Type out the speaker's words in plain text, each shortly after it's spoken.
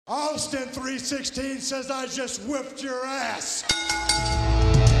Austin 316 says I just whipped your ass.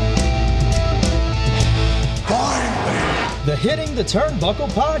 Finally. The Hitting the Turnbuckle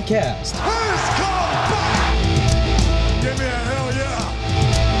Podcast. Who's come back? Give me a hell yeah.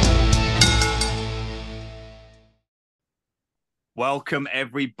 Welcome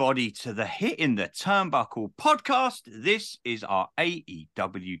everybody to the Hitting the Turnbuckle Podcast. This is our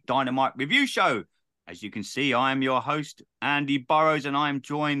AEW Dynamite review show. As you can see, I am your host, Andy Burrows, and I am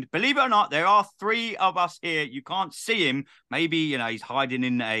joined, believe it or not, there are three of us here. You can't see him. Maybe, he's hiding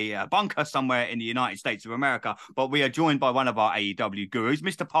in a bunker somewhere in the United States of America, but we are joined by one of our AEW gurus,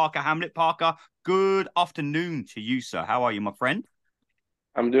 Mr. Parker Hamlet. Parker, good afternoon to you, sir. How are you, my friend?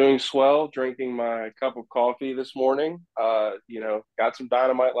 I'm doing swell, drinking my cup of coffee this morning. Got some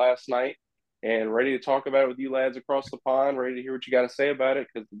Dynamite last night and ready to talk about it with you lads across the pond, ready to hear what you got to say about it,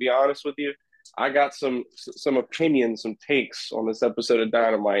 because to be honest with you, I got some opinions, some takes on this episode of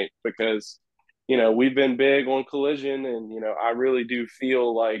Dynamite because, we've been big on Collision and, I really do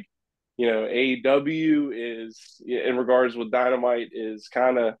feel like, AEW is, in regards with Dynamite, is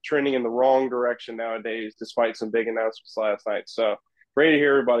kind of trending in the wrong direction nowadays, despite some big announcements last night. So ready to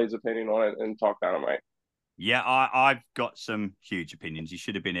hear everybody's opinion on it and talk Dynamite. Yeah, I've got some huge opinions. You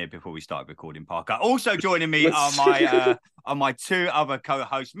should have been here before we started recording, Parker. Also joining me are my two other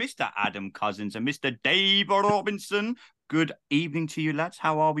co-hosts, Mr. Adam Cousins and Mr. Dave Robinson. Good evening to you, lads.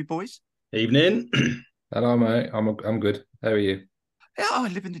 How are we, boys? Evening. Hello, mate. I'm good. How are you? Yeah, I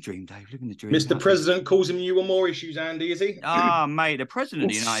live in the dream, Dave. Living the dream. Mr. President calls him you on more issues, Andy, is he? Mate, the President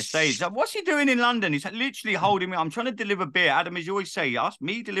of the United States. What's he doing in London? He's literally holding me. I'm trying to deliver beer. Adam, as you always say,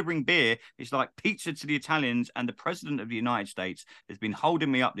 me delivering beer is like pizza to the Italians, and the President of the United States has been holding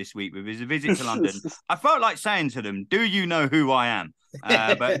me up this week with his visit to London. I felt like saying to them, do you know who I am?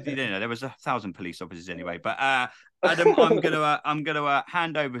 But there was 1,000 police officers anyway. But Adam, I'm gonna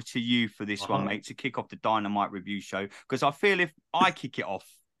hand over to you for this one, mate, to kick off the Dynamite review show, because I feel if I kick it off,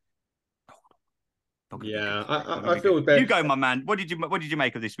 I feel better. You go, my man. What did you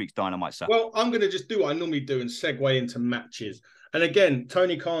make of this week's Dynamite, sir? Well, I'm gonna just do what I normally do and segue into matches. And again,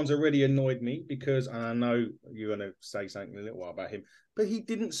 Tony Khan's already annoyed me because I know you're gonna say something in a little while about him, but he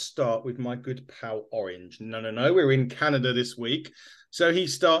didn't start with my good pal Orange. No. We're in Canada this week. So he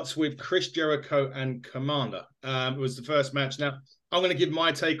starts with Chris Jericho and Commander. It was the first match. Now, I'm going to give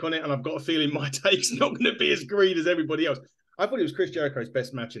my take on it, and I've got a feeling my take's not going to be as green as everybody else. I thought it was Chris Jericho's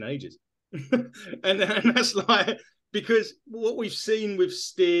best match in ages. and that's like, because what we've seen with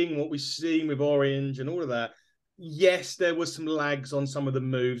Sting, what we've seen with Orange and all of that, yes, there was some lags on some of the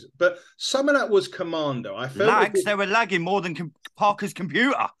moves, but some of that was Commander. I felt lags? They were lagging more than Parker's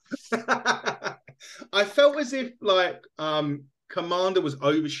computer. I felt as if, Commander was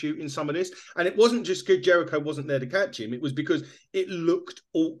overshooting some of this, and it wasn't just because Jericho wasn't there to catch him. It was because it looked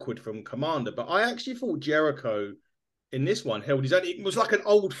awkward from Commander. But I actually thought Jericho in this one held his own. It was like an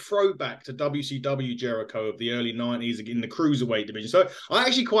old throwback to WCW Jericho of the early 90s in the Cruiserweight division. So I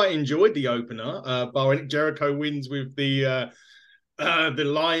actually quite enjoyed the opener. Barring Jericho wins with the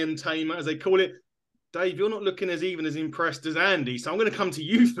Lion Tamer, as they call it. Dave, you're not looking as impressed as Andy, so I'm going to come to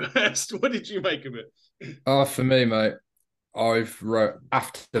you first. What did you make of it? For me, mate, I've wrote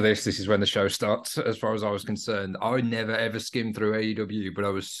after this is when the show starts, as far as I was concerned. I never ever skimmed through AEW, but I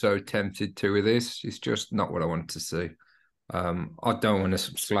was so tempted to with this. It's just not what I wanted to see. I don't want to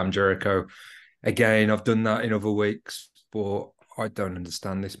slam Jericho again. I've done that in other weeks, but I don't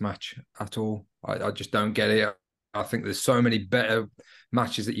understand this match at all. I just don't get it. I think there's so many better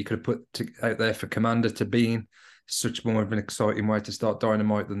matches that you could have put out there for Commander to be in. Such more of an exciting way to start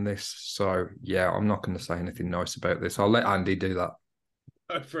Dynamite than this. So, yeah, I'm not going to say anything nice about this. I'll let Andy do that.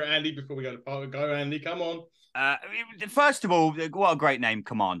 For Andy, before we go to Parker, go, Andy, come on. First of all, what a great name,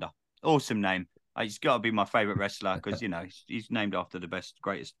 Commander. Awesome name. He's got to be my favourite wrestler because, he's named after the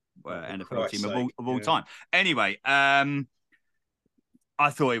greatest NFL team of all time. Anyway, I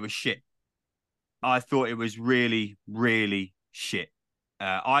thought it was shit. I thought it was really, really shit.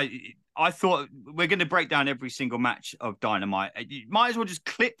 I thought we're going to break down every single match of Dynamite. You might as well just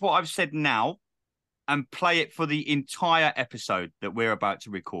clip what I've said now and play it for the entire episode that we're about to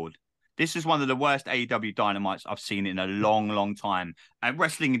record. This is one of the worst AEW Dynamites I've seen in a long, long time. And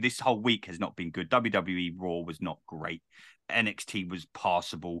wrestling this whole week has not been good. WWE Raw was not great. NXT was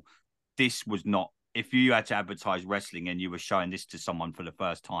passable. This was not. If you had to advertise wrestling and you were showing this to someone for the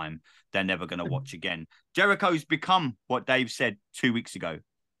first time, they're never going to watch again. Jericho's become what Dave said 2 weeks ago.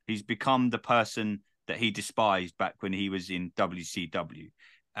 He's become the person that he despised back when he was in WCW.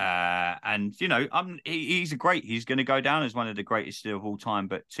 He's going to go down as one of the greatest of all time.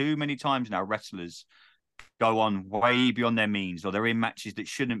 But too many times now, wrestlers go on way beyond their means, or they're in matches that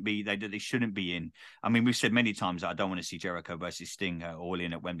shouldn't be they shouldn't be in. I mean, we've said many times that I don't want to see Jericho versus Sting all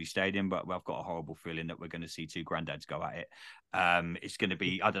in at Wembley Stadium, but I've got a horrible feeling that we're going to see two granddads go at it. It's going to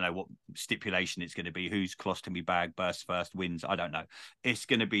be, I don't know what stipulation it's going to be, whose colostomy bag bursts first wins. I don't know. It's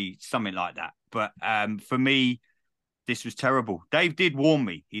going to be something like that. But for me, this was terrible. Dave did warn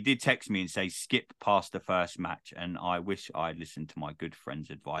me. He did text me and say, skip past the first match. And I wish I'd listened to my good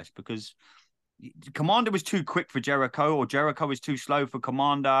friend's advice, because Commander was too quick for Jericho, or Jericho was too slow for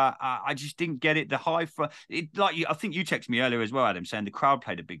Commander. I just didn't get it. The high for it, I think you texted me earlier as well, Adam, saying the crowd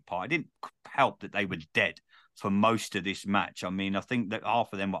played a big part. It didn't help that they were dead for most of this match. I mean, I think that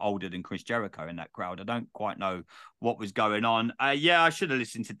half of them were older than Chris Jericho in that crowd. I don't quite know what was going on. Yeah, I should have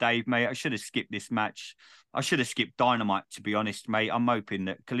listened to Dave, mate. I should have skipped this match. I should have skipped Dynamite, to be honest, mate. I'm hoping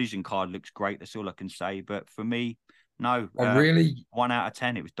that Collision card looks great. That's all I can say. But for me, no. I really 1 out of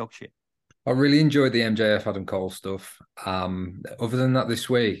 10. It was dog shit. I really enjoyed the MJF Adam Cole stuff. Other than that, this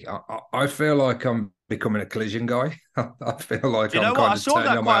week, I feel like I'm becoming a Collision guy. I feel like I'm kind I of saw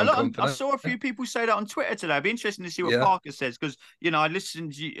that on quite a lot. company. I saw a few people say that on Twitter today. It'd be interesting to see what Parker says, because I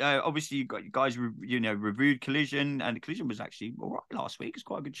listened. Obviously, you guys reviewed Collision, and Collision was actually all right last week. It's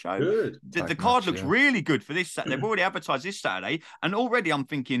quite a good show. Good. The card looks really good for this Saturday. They've already advertised this Saturday, and already I'm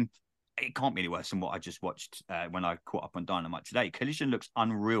thinking, it can't be any worse than what I just watched when I caught up on Dynamite today. Collision looks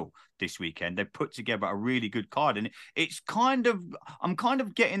unreal this weekend. They've put together a really good card, and it's I'm kind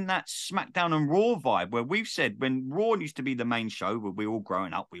of getting that SmackDown and Raw vibe, where we've said when Raw used to be the main show, where we all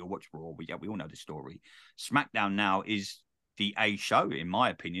growing up, we all watch Raw, we all know the story. SmackDown now is the A show, in my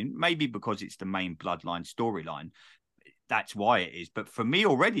opinion, maybe because it's the main Bloodline storyline. That's why it is. But for me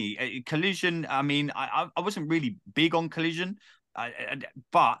already, Collision, I mean, I wasn't really big on Collision.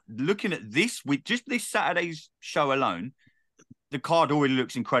 But looking at this, with just this Saturday's show alone, the card already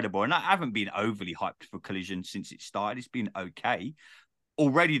looks incredible. And I haven't been overly hyped for Collision since it started. It's been okay.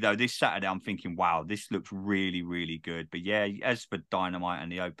 Already, though, this Saturday, I'm thinking, wow, this looks really, really good. But yeah, as for Dynamite and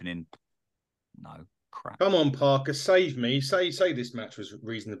the opening, no, crap. Come on, Parker, save me. Say this match was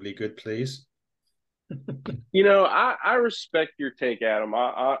reasonably good, please. I respect your take, Adam.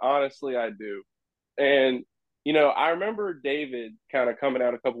 I honestly, I do. And I remember David kind of coming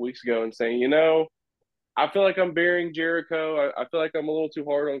out a couple weeks ago and saying, I feel like I'm burying Jericho. I feel like I'm a little too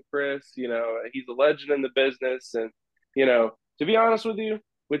hard on Chris. He's a legend in the business. And, to be honest with you,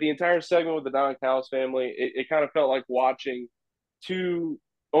 with the entire segment with the Don Callis family, it kind of felt like watching two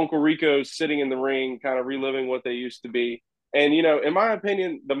Uncle Ricos sitting in the ring, kind of reliving what they used to be. And, in my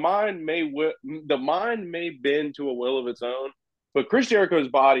opinion, the mind may bend to a will of its own, but Chris Jericho's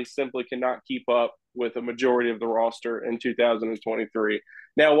body simply cannot keep up with a majority of the roster in 2023.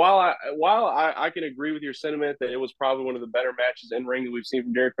 Now, while I can agree with your sentiment that it was probably one of the better matches in ring that we've seen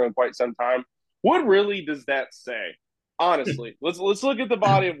from Jericho in quite some time, what really does that say? Honestly, let's look at the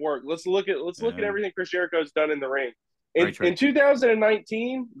body of work. Let's look at everything Chris Jericho's done in the ring. In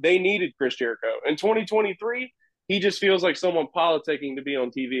 2019, they needed Chris Jericho. In 2023, he just feels like someone politicking to be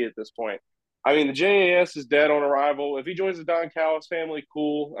on TV at this point. I mean, the JAS is dead on arrival. If he joins the Don Callis family,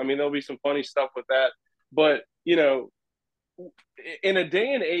 cool. I mean, there'll be some funny stuff with that. But, in a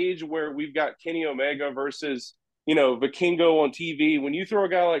day and age where we've got Kenny Omega versus, Vikingo on TV, when you throw a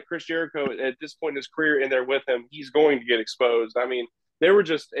guy like Chris Jericho at this point in his career in there with him, he's going to get exposed. I mean, there were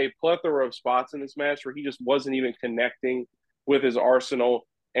just a plethora of spots in this match where he just wasn't even connecting with his arsenal.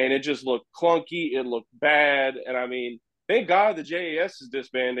 And it just looked clunky. It looked bad. And I mean, thank God the JAS is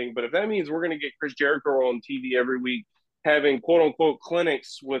disbanding, but if that means we're going to get Chris Jericho on TV every week having quote-unquote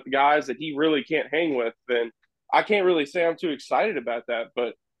clinics with guys that he really can't hang with, then I can't really say I'm too excited about that.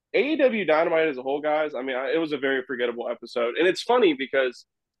 But AEW Dynamite as a whole, guys, I mean, it was a very forgettable episode. And it's funny because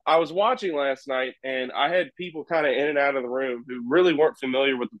I was watching last night and I had people kind of in and out of the room who really weren't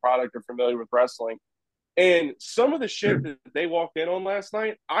familiar with the product or familiar with wrestling. And some of the shit that they walked in on last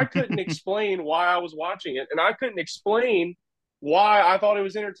night, I couldn't explain why I was watching it. And I couldn't explain why I thought it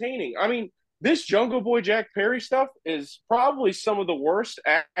was entertaining. I mean, this Jungle Boy Jack Perry stuff is probably some of the worst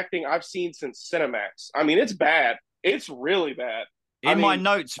acting I've seen since Cinemax. I mean, it's bad. It's really bad. In my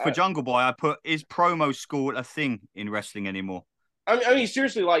notes for Jungle Boy, I put, is promo school a thing in wrestling anymore? I mean,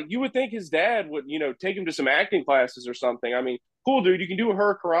 seriously, like, you would think his dad would, take him to some acting classes or something. I mean, cool, dude, you can do a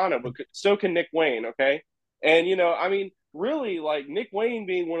Hurricanrana, but so can Nick Wayne, okay? And, I mean, really, like, Nick Wayne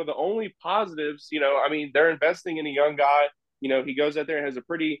being one of the only positives, I mean, they're investing in a young guy. He goes out there and has a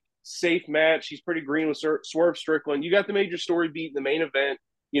pretty safe match. He's pretty green with Swerve Strickland. You got the major story beat in the main event,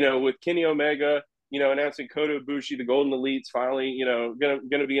 with Kenny Omega, announcing Kota Ibushi, the Golden Elites, finally,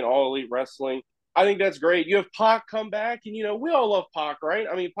 gonna be in All Elite Wrestling. I think that's great. You have Pac come back, and we all love Pac, right?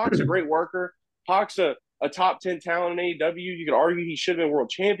 I mean, Pac's a great worker. Pac's a a top 10 talent in AEW. You could argue he should have been world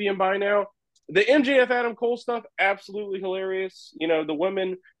champion by now. The MJF Adam Cole stuff, absolutely hilarious. You know, the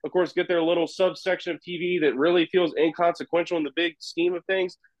women, of course, get their little subsection of TV that really feels inconsequential in the big scheme of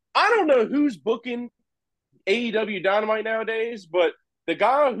things. I don't know who's booking AEW Dynamite nowadays, but the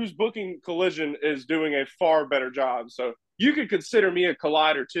guy who's booking Collision is doing a far better job. So you could consider me a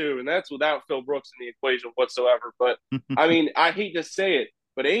collider too, and that's without Phil Brooks in the equation whatsoever. But I mean, I hate to say it,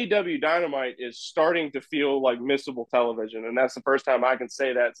 but AEW Dynamite is starting to feel like missable television, and that's the first time I can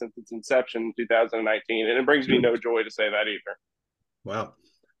say that since its inception in 2019, and it brings me no joy to say that either. Wow.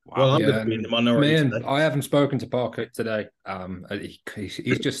 Well, I'm going to be in the minority today. I haven't spoken to Parker today.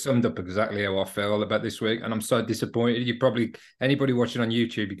 He's just summed up exactly how I feel about this week, and I'm so disappointed. Anybody watching on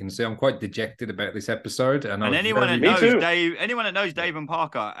YouTube, you can see I'm quite dejected about this episode. And anyone that knows Dave and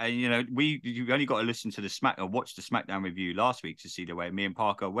Parker, and you've only got to listen to watch the SmackDown review last week to see the way me and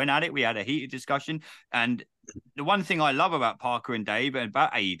Parker went at it. We had a heated discussion, and the one thing I love about Parker and Dave and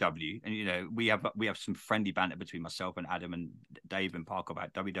about AEW, and we have some friendly banter between myself and Adam and Dave and Parker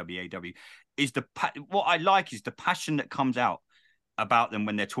about WWE, AEW, is what I like is the passion that comes out about them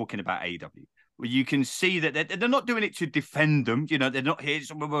when they're talking about AEW. You can see that they're not doing it to defend them. They're not here.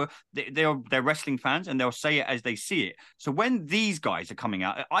 They're wrestling fans, and they'll say it as they see it. So when these guys are coming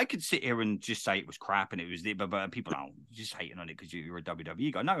out, I could sit here and just say it was crap and it was but people are just hating on it because you're a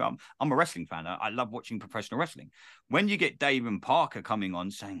WWE guy. No, I'm a wrestling fan. I love watching professional wrestling. When you get Dave and Parker coming on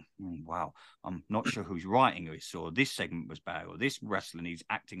saying, "Wow, I'm not sure who's writing this," or "This segment was bad," or "This wrestler needs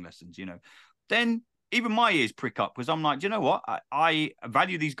acting lessons," then even my ears prick up because I'm like, do you know what? I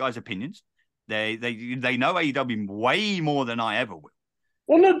value these guys' opinions. They know AEW way more than I ever will.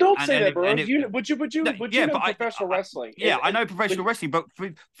 Well, no, don't say that, bro. Would you know professional wrestling? I know professional wrestling, but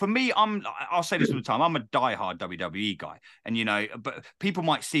for me, I'll say this all the time. I'm a diehard WWE guy, and but people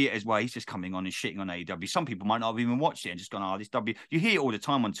might see it as well. He's just coming on and shitting on AEW. Some people might not have even watched it and just gone, this W. You hear it all the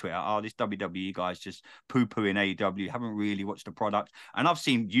time on Twitter. This WWE guy's just poo-pooing AEW. Haven't really watched the product. And I've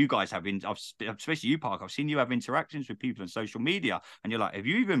seen you guys especially you, Park. I've seen you have interactions with people on social media, and you're like, have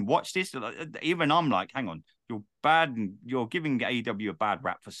you even watched this? Even I'm like, hang on. You're bad, and you're giving AEW a bad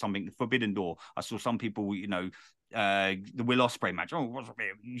rap for something. Forbidden Door. I saw some people, the Will Ospreay match.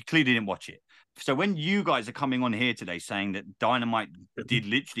 You clearly didn't watch it. So when you guys are coming on here today saying that Dynamite did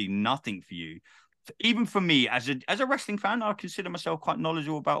literally nothing for you, even for me as a wrestling fan, I consider myself quite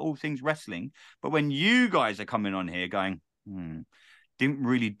knowledgeable about all things wrestling. But when you guys are coming on here going, didn't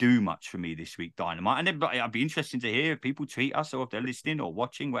really do much for me this week, Dynamite. And then I'd be interested to hear if people tweet us or if they're listening or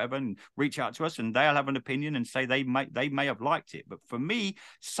watching, whatever, and reach out to us and they'll have an opinion and say they may have liked it. But for me,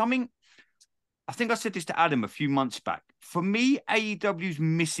 I think I said this to Adam a few months back. For me, AEW's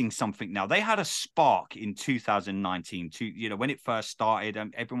missing something now. They had a spark in 2019 when it first started.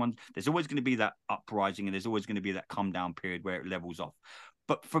 There's always going to be that uprising and there's always going to be that come down period where it levels off.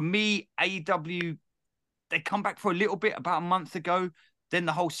 But for me, AEW, they come back for a little bit about a month ago. Then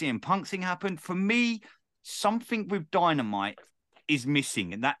the whole CM Punk thing happened. For me, something with Dynamite is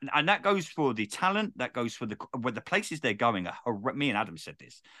missing, and that goes for the talent. That goes for the places they're going. Me and Adam said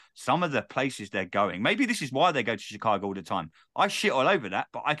this. Some of the places they're going. Maybe this is why they go to Chicago all the time. I shit all over that,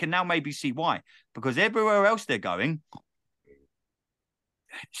 but I can now maybe see why. Because everywhere else they're going,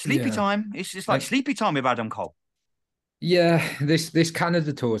 sleepy time. It's just like sleepy time with Adam Cole. Yeah, this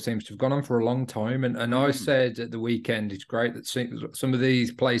Canada tour seems to have gone on for a long time. And I said at the weekend, it's great that some of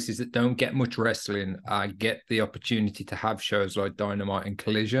these places that don't get much wrestling get the opportunity to have shows like Dynamite and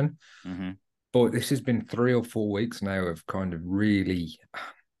Collision. Mm-hmm. But this has been 3 or 4 weeks now of kind of really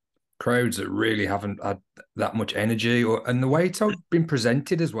crowds that really haven't had that much energy. And the way it's been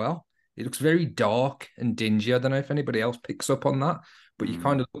presented as well. It looks very dark and dingy. I don't know if anybody else picks up on that. But you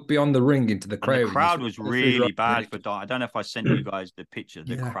kind of look beyond the ring into the crowd. And the crowd was really bad for Dynamite. I don't know if I sent you guys the picture.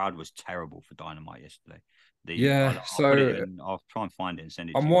 The crowd was terrible for Dynamite yesterday. I'll try and find it and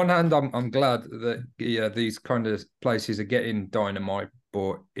send it to you. On one hand, I'm glad that these kind of places are getting Dynamite.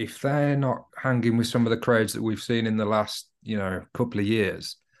 But if they're not hanging with some of the crowds that we've seen in the last, couple of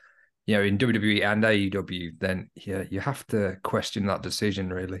years, in WWE and AEW, then you have to question that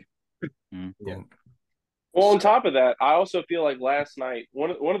decision, really. Yeah. Well, on top of that, I also feel like last night, one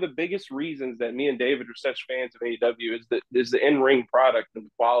of the biggest reasons that me and David are such fans of AEW is the in-ring product and the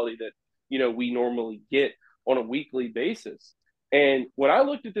quality that, we normally get on a weekly basis. And when I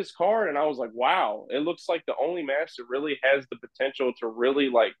looked at this card and I was like, wow, it looks like the only match that really has the potential to really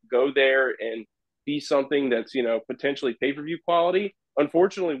like go there and be something that's, potentially pay-per-view quality,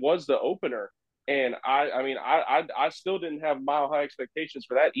 unfortunately was the opener. And I still didn't have mile high expectations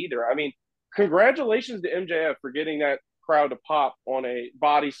for that either. I mean, congratulations to MJF for getting that crowd to pop on a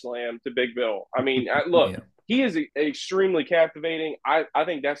body slam to Big Bill. I mean, look, he is extremely captivating. I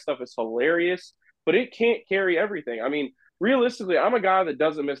think that stuff is hilarious, but it can't carry everything. I mean, realistically, I'm a guy that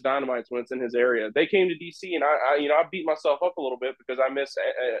doesn't miss Dynamites when it's in his area. They came to DC, and I beat myself up a little bit because I miss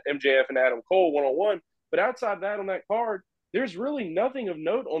MJF and Adam Cole one-on-one. But outside of that, on that card, there's really nothing of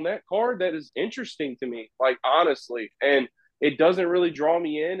note on that card that is interesting to me, like, honestly. And it doesn't really draw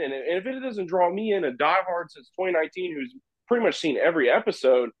me in. And if it doesn't draw me in, a diehard since 2019 who's pretty much seen every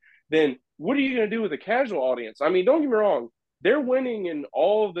episode, then what are you going to do with a casual audience? I mean, don't get me wrong. They're winning in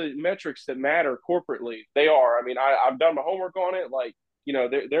all of the metrics that matter corporately. They are. I mean, I've done my homework on it. Like,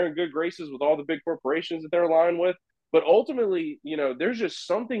 they're in good graces with all the big corporations that they're aligned with. But ultimately, there's just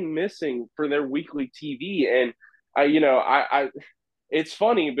something missing for their weekly TV. And it's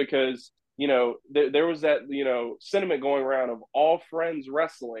funny because, there was that, sentiment going around of all friends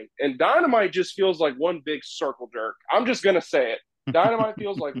wrestling. And Dynamite just feels like one big circle jerk. I'm just going to say it. Dynamite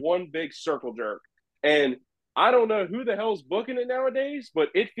feels like one big circle jerk. And I don't know who the hell's booking it nowadays, but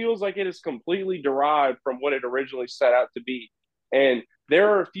it feels like it is completely derived from what it originally set out to be. And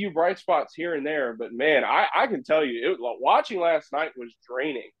there are a few bright spots here and there, but man, I can tell you, watching last night was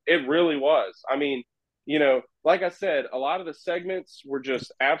draining. It really was. I mean, like I said, a lot of the segments were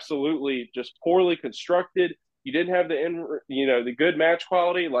just absolutely just poorly constructed. You didn't have the good match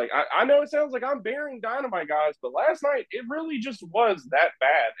quality. Like, I know it sounds like I'm bearing Dynamite, guys, but last night it really just was that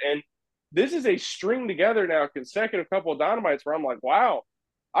bad. And this is a string together now, consecutive couple of Dynamites where I'm like, wow,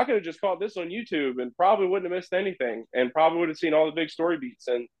 I could have just caught this on YouTube and probably wouldn't have missed anything and probably would have seen all the big story beats.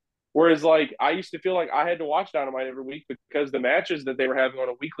 And whereas, like, I used to feel like I had to watch Dynamite every week because the matches that they were having on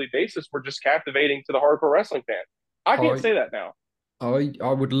a weekly basis were just captivating to the hardcore wrestling fan. I can't say that now.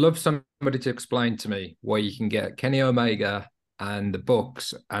 I would love somebody to explain to me why you can get Kenny Omega and the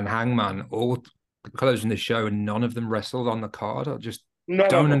Bucks and Hangman all closing the show and none of them wrestled on the card. I just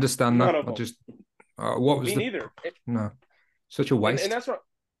don't understand that. I just what was me neither. No, such a waste. And that's what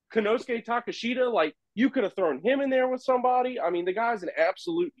Konosuke Takeshita, like, you could have thrown him in there with somebody. I mean, the guy's an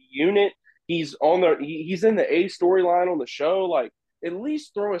absolute unit. He's he's in the A storyline on the show. Like, at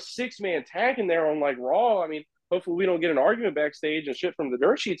least throw a 6-man tag in there on, like, Raw. I mean, hopefully we don't get an argument backstage and shit from the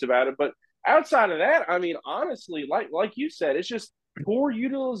dirt sheets about it. But outside of that, I mean, honestly, like you said, it's just poor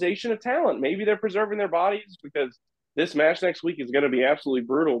utilization of talent. Maybe they're preserving their bodies because this match next week is going to be absolutely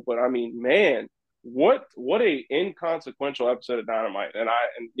brutal. But I mean, man, what a inconsequential episode of Dynamite. And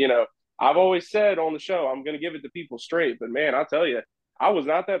I've always said on the show, I'm going to give it to people straight. But man, I'll tell you, I was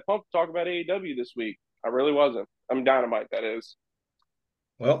not that pumped to talk about AEW this week. I really wasn't. I'm Dynamite, that is.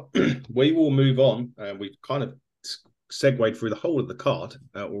 Well, we will move on. We've kind of segued through the whole of the card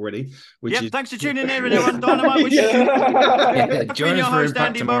already. Thanks for tuning in, everyone. Dynamite. Join us for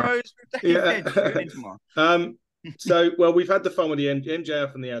Impact tomorrow. So, well, we've had the fun with the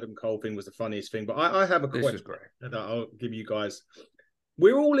MJF and the Adam Cole thing was the funniest thing. But I have a question that I'll give you guys.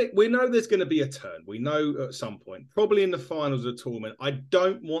 We know there's going to be a turn. We know at some point, probably in the finals of the tournament. I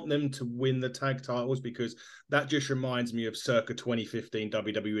don't want them to win the tag titles because that just reminds me of circa 2015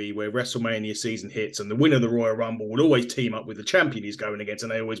 WWE, where WrestleMania season hits and the winner of the Royal Rumble would always team up with the champion he's going against,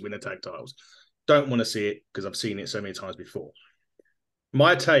 and they always win the tag titles. Don't want to see it because I've seen it so many times before.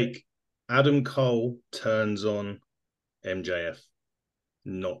 My take: Adam Cole turns on MJF,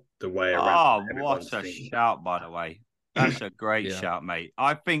 not the way around. Oh, what a shout, by the way. That's a great shout, mate.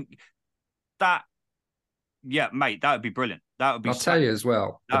 I think that, mate, that would be brilliant. That would be. I'll tell you as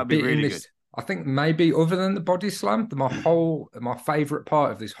well. That would be really good. I think maybe other than the body slam, my favorite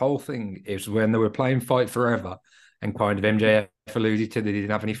part of this whole thing is when they were playing Fight Forever, and kind of MJF alluded to that he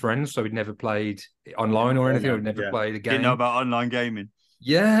didn't have any friends, so he'd never played online or anything. He'd never played a game. Didn't know about online gaming.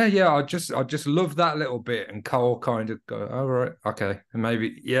 Yeah. I just love that little bit, and Cole kind of go, "All right, okay," and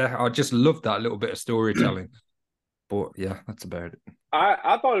maybe I just love that little bit of storytelling. But yeah, that's about it.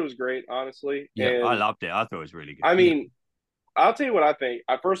 I thought it was great, honestly. Yeah, and I loved it. I thought it was really good. I mean, I'll tell you what I think.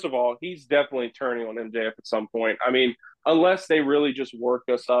 First of all, he's definitely turning on MJF at some point. I mean, unless they really just work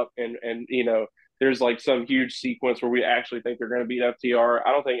us up and there's like some huge sequence where we actually think they're going to beat FTR.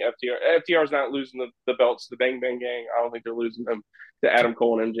 I don't think FTR is not losing the belts to the Bang Bang Gang. I don't think they're losing them to Adam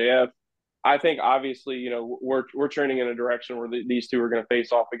Cole and MJF. I think obviously, we're turning in a direction where these two are going to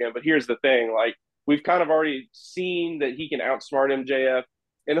face off again. But here's the thing, like, we've kind of already seen that he can outsmart MJF,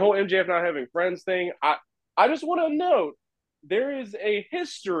 and the whole MJF not having friends thing. I just want to note there is a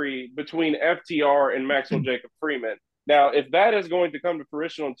history between FTR and Maxwell Jacob Freeman. Now, if that is going to come to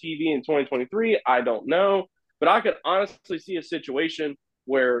fruition on TV in 2023, I don't know, but I could honestly see a situation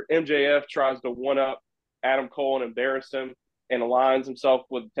where MJF tries to one up Adam Cole and embarrass him and aligns himself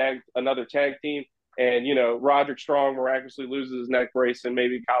with another tag team. and Roderick Strong miraculously loses his neck brace, and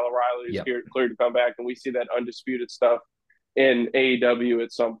maybe Kyle O'Reilly is cleared to come back, and we see that undisputed stuff in AEW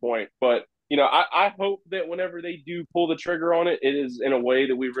at some point. But I hope that whenever they do pull the trigger on it, it is in a way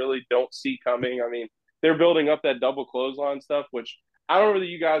that we really don't see coming. I mean, they're building up that double clothesline stuff, which I don't know whether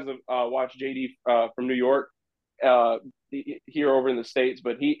you guys have watched JD from New York here over in the States,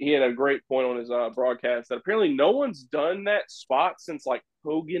 but he had a great point on his broadcast that apparently no one's done that spot since like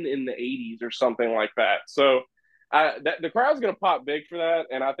Hogan in the 80s or something like that. So the crowd's going to pop big for that,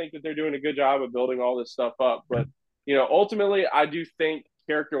 and I think that they're doing a good job of building all this stuff up. But ultimately, I do think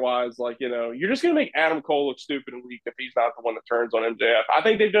character-wise, like you're just going to make Adam Cole look stupid and weak if he's not the one that turns on MJF. I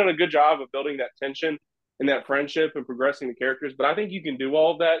think they've done a good job of building that tension and that friendship and progressing the characters, but I think you can do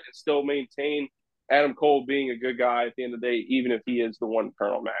all of that and still maintain Adam Cole being a good guy at the end of the day, even if he is the one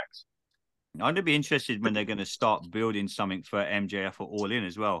Colonel Max. I'd be interested when they're going to start building something for MJF or All In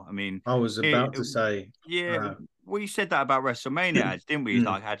as well. I mean, I was about to say, we said that about WrestleMania, didn't we?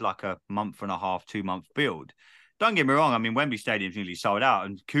 Like had like a month and a half, 2 month build. Don't get me wrong. I mean, Wembley Stadium's nearly sold out,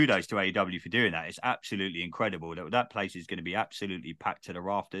 and kudos to AEW for doing that. It's absolutely incredible. That place is going to be absolutely packed to the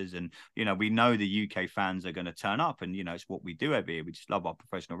rafters, and we know the UK fans are going to turn up, and it's what we do over here. We just love our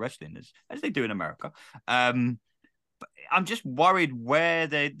professional wrestling as they do in America. But I'm just worried where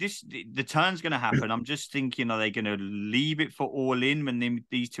the turn's going to happen. I'm just thinking, are they going to leave it for All In when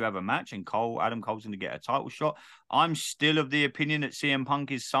these two have a match and Adam Cole's going to get a title shot? I'm still of the opinion that CM Punk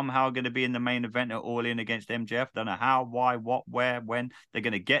is somehow going to be in the main event at All In against MJF. Don't know how, why, what, where, when they're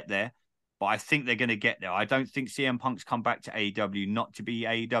going to get there, but I think they're going to get there. I don't think CM Punk's come back to AEW not to be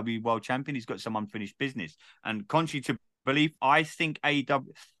AEW world champion. He's got some unfinished business. And contrary to belief, I think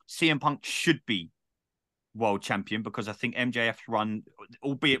CM Punk should be world champion because I think MJF's run,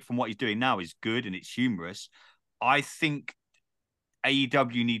 albeit from what he's doing now, is good and it's humorous. I think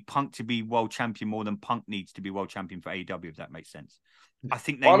AEW need Punk to be world champion more than Punk needs to be world champion for AEW, if that makes sense. I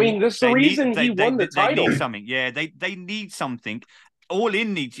think that's the reason he won the title. They need something. Yeah, they need something. All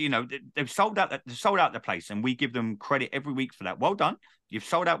In needs, they've sold out the place, and we give them credit every week for that. Well done. You've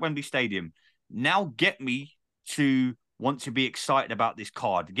sold out Wembley Stadium. Now get me to want to be excited about this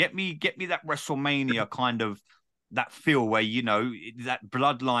card. Get me that WrestleMania kind of that feel where that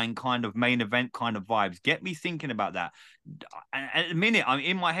bloodline kind of main event kind of vibes. Get me thinking about that. And at the minute, I'm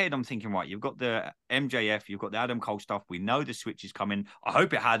in my head. I'm thinking, right, you've got the MJF, you've got the Adam Cole stuff. We know the switch is coming. I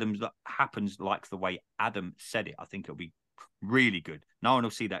hope it happens like the way Adam said it. I think it'll be really good. No one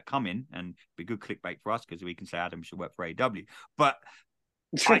will see that coming, and be good clickbait for us because we can say Adam should work for AEW. But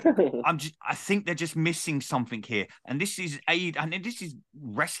I think they're just missing something here, and this is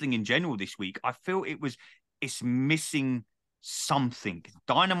wrestling in general this week. I feel it's missing something.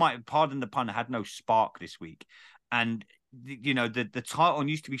 Dynamite, pardon the pun, had no spark this week, and the title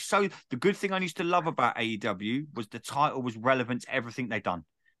used to be so. The good thing I used to love about AEW was the title was relevant to everything they'd done,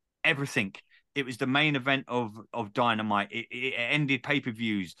 everything. It was the main event of Dynamite. It ended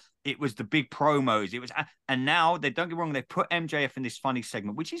pay-per-views. It was the big promos. And now don't get me wrong, they put MJF in this funny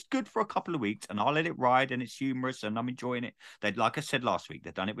segment, which is good for a couple of weeks, and I'll let it ride, and it's humorous, and I'm enjoying it. Like I said last week,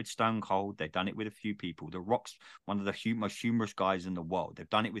 they've done it with Stone Cold. They've done it with a few people. The Rock's one of the most humorous guys in the world. They've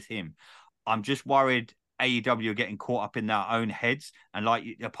done it with him. I'm just worried AEW are getting caught up in their own heads. And like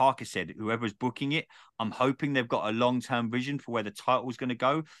Parker said, whoever's booking it, I'm hoping they've got a long-term vision for where the title is going to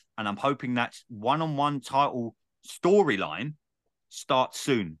go. And I'm hoping that one-on-one title storyline starts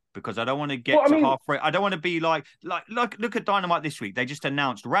soon, because I don't want to get halfway. I don't want to be like, look at Dynamite this week. They just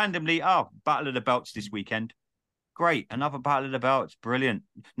announced randomly, Battle of the Belts this weekend. Great. Another Battle of the Belts. Brilliant.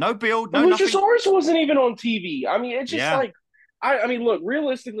 No build. No nothing. Luchasaurus wasn't even on TV. I mean, it's just like, I mean, look,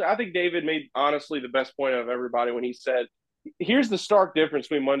 realistically, I think David made, honestly, the best point of everybody when he said, here's the stark difference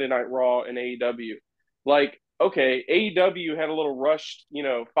between Monday Night Raw and AEW. Like, okay, AEW had a little rushed,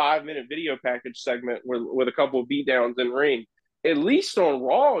 5-minute video package segment with a couple of beatdowns in ring. At least on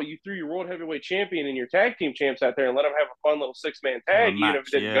Raw, you threw your World Heavyweight Champion and your tag team champs out there and let them have a fun little 6-man tag, even if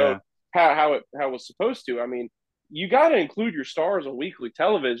it didn't go how it was supposed to. I mean, you got to include your stars on weekly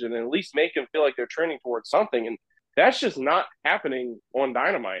television and at least make them feel like they're trending towards something. And that's just not happening on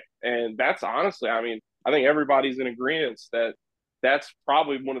Dynamite. And that's honestly, I mean, I think everybody's in agreement that that's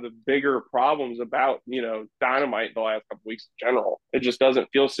probably one of the bigger problems about, Dynamite the last couple of weeks in general. It just doesn't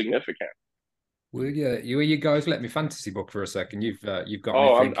feel significant. Will you guys let me fantasy book for a second? You've got me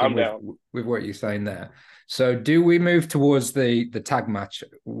thinking I'm down with what you're saying there. So do we move towards the tag match?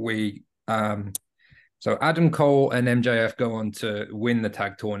 So Adam Cole and MJF go on to win the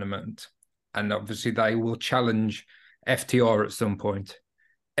tag tournament, and obviously they will challenge FTR at some point.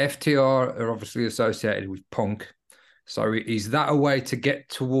 FTR are obviously associated with Punk. So is that a way to get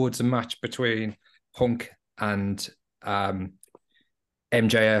towards a match between Punk and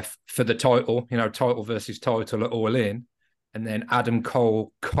MJF for the title, title versus title at All In, and then Adam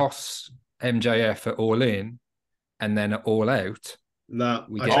Cole costs MJF at All In, and then at All Out, no,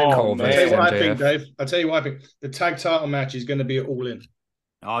 we I get tell you Cole what, versus I tell you what I MJF. think, Dave. I tell you what I think. The tag title match is going to be at All In.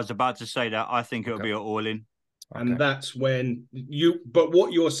 I was about to say that. I think it'll be at All In. And that's when but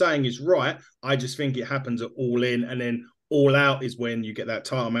what you're saying is right. I just think it happens at All In, and then All Out is when you get that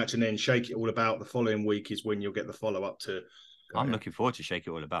title match, and then Shake It All About the following week is when you'll get the follow up to. I'm looking forward to Shake It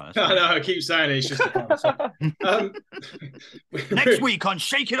All About. I know, I keep saying it. It's just next week on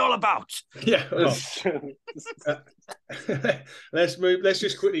Shake It All About. Yeah. Well, let's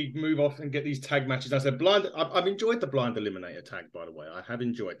just quickly move off and get these tag matches. I said blind. I've enjoyed the blind eliminator tag, by the way. I have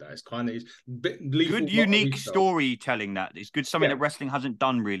enjoyed that. It's kind of good, unique storytelling. That it's good. Something that wrestling hasn't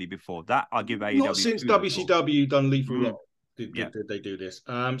done really before. That I give AEW. Not since WCW done Lethal Love. Did they do this?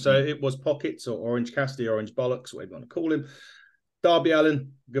 So it was Pockets or Orange Cassidy, Orange Bollocks, whatever you want to call him. Darby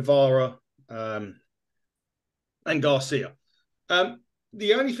Allin, Guevara, and Garcia.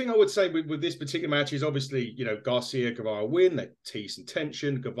 The only thing I would say with this particular match is obviously, Garcia, Guevara win. They tease some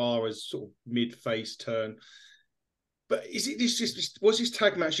tension. Guevara's sort of mid-face turn. But was this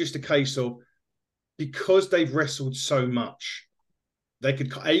tag match just a case of because they've wrestled so much, they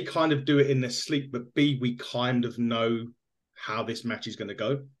could A, kind of do it in their sleep, but B, we kind of know how this match is going to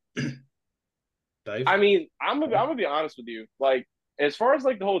go? Dave? I mean, I'm gonna be honest with you. Like, as far as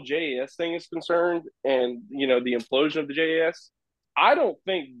like the whole JAS thing is concerned, and the implosion of the JAS, I don't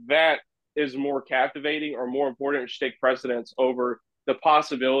think that is more captivating or more important or should take precedence over the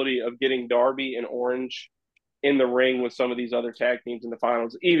possibility of getting Darby and Orange in the ring with some of these other tag teams in the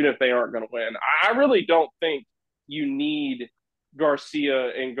finals, even if they aren't going to win. I really don't think you need Garcia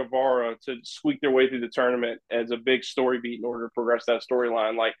and Guevara to squeak their way through the tournament as a big story beat in order to progress that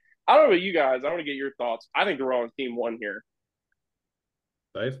storyline. Like, I don't know about you guys. I want to get your thoughts. I think the Raw team won here.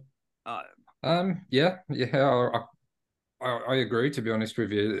 Dave? Yeah. I agree, to be honest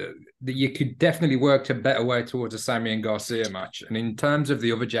with you. You could definitely work a better way towards a Sammy and Garcia match. And in terms of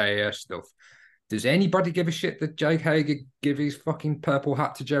the other JAS stuff, does anybody give a shit that Jake Hager give his fucking purple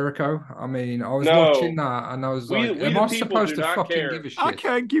hat to Jericho? I mean, I was watching that and I was am I supposed to fucking give a shit? I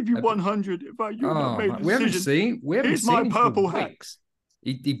can't give you 100 if you made a decision. We haven't Here's seen my purple hat.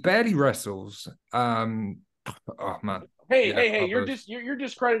 He barely wrestles. Oh man. Hey! You're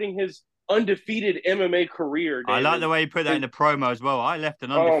discrediting his undefeated MMA career, David. I like the way you put that in the promo as well. I left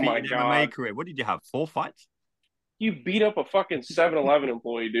an undefeated MMA career. What did you have? 4 fights? You beat up a fucking 7-Eleven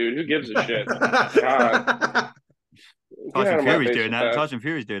employee, dude. Who gives a shit? God. Tyson Fury's doing that. Tyson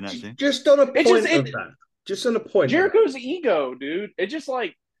Fury's doing that too. Just on a point of that. Just on a point. Jericho's ego, dude. It's just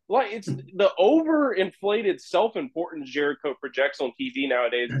like it's the overinflated self-importance Jericho projects on TV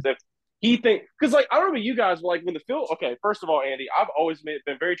nowadays. As if he thinks, because I don't know about you guys, but when the Phil. Okay, first of all, Andy, I've always been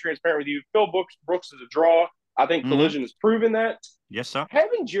very transparent with you. Phil Brooks is a draw. I think Collision has proven that. Yes, sir.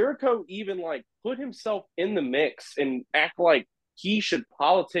 Having Jericho even put himself in the mix and act like he should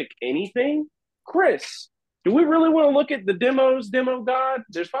politic anything, Chris, do we really want to look at the demo god?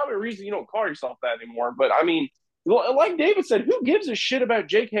 There's probably a reason you don't call yourself that anymore. But I mean, like David said, who gives a shit about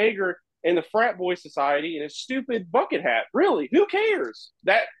Jake Hager and the frat boy society and his stupid bucket hat? Really, who cares?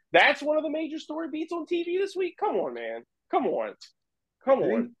 That's one of the major story beats on TV this week. Come on, man. Come on.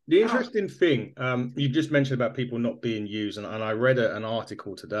 The interesting thing, you just mentioned about people not being used, and I read an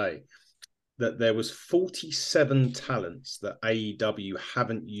article today that there was 47 talents that AEW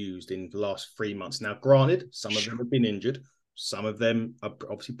haven't used in the last 3 months. Now, granted, some of them have been injured, some of them are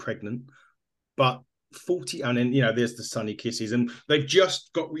obviously pregnant, but 40, and then there's the Sunny Kisses, and they've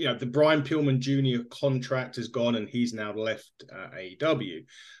just got the Brian Pillman Jr. contract has gone, and he's now left AEW.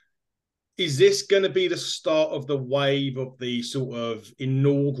 Is this going to be the start of the wave of the sort of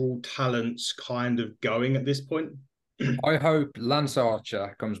inaugural talents kind of going at this point? I hope Lance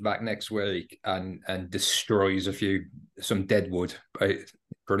Archer comes back next week and destroys some deadwood,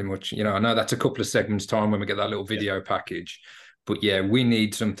 pretty much. I know that's a couple of segments time when we get that little video package, but yeah, we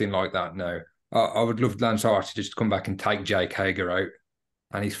need something like that now. I would love Lance Archer just to come back and take Jake Hager out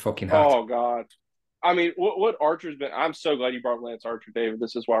and his fucking hat. Oh God. I mean, what Archer's been. I'm so glad you brought Lance Archer, David.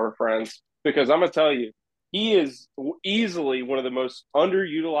 This is why we're friends. Because I'm going to tell you, he is easily one of the most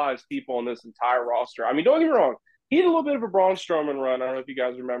underutilized people on this entire roster. I mean, don't get me wrong. He had a little bit of a Braun Strowman run. I don't know if you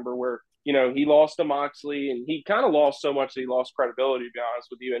guys remember where, he lost to Moxley and he kind of lost so much that he lost credibility, to be honest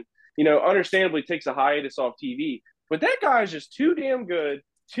with you. And, understandably takes a hiatus off TV. But that guy is just too damn good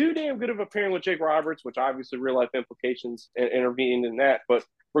of a pairing with Jake Roberts, which obviously real life implications intervene in that. But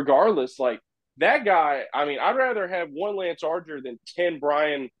regardless, that guy, I mean, I'd rather have one Lance Archer than 10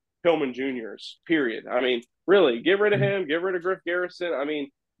 Brian Pillman Jr.'s, period. I mean, really, get rid of him, get rid of Griff Garrison. I mean,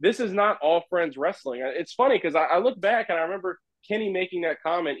 this is not all friends wrestling. It's funny because I look back and I remember Kenny making that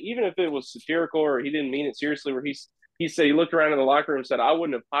comment, even if it was satirical or he didn't mean it seriously, where he said, he looked around in the locker room and said, I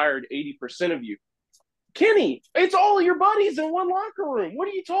wouldn't have hired 80% of you. Kenny, it's all your buddies in one locker room. What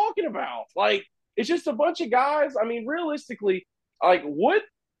are you talking about? Like, it's just a bunch of guys. I mean, realistically, like, what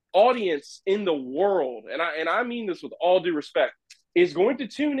audience in the world, and I mean this with all due respect, is going to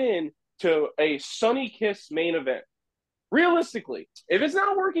tune in to a Sunny Kiss main event? Realistically, if it's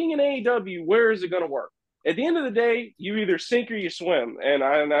not working in AEW, where is it going to work? At the end of the day, you either sink or you swim. And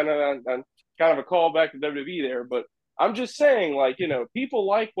I'm kind of a callback to WWE there, but I'm just saying, like, you know, people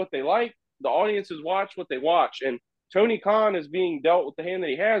like what they like. The audiences watch what they watch. And Tony Khan is being dealt with the hand that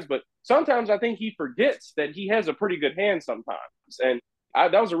he has, but sometimes I think he forgets that he has a pretty good hand sometimes. And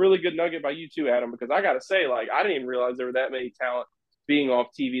that was a really good nugget by you too, Adam, because I got to say, like, I didn't even realize there were that many talent being off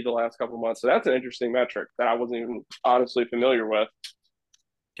TV the last couple of months. So that's an interesting metric that I wasn't even honestly familiar with.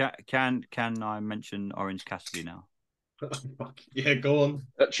 Can I mention Orange Cassidy now? Yeah, go on.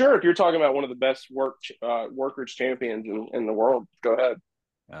 Sure, if you're talking about one of the best workers champions in the world, go ahead.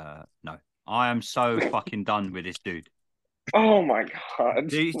 No, I am so fucking done with this dude. Oh my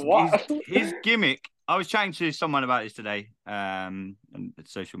god! His gimmick. I was chatting to someone about this today, on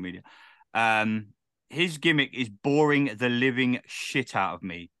social media. His gimmick is boring the living shit out of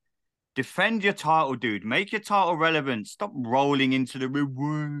me. Defend your title, dude. Make your title relevant. Stop rolling into the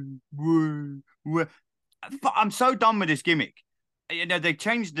I'm so done with this gimmick. You know, they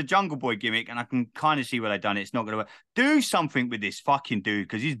changed the Jungle Boy gimmick, and I can kind of see where they've done it. It's not going to work. Do something with this fucking dude,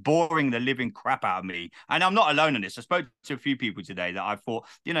 because he's boring the living crap out of me. And I'm not alone on this. I spoke to a few people today that I thought,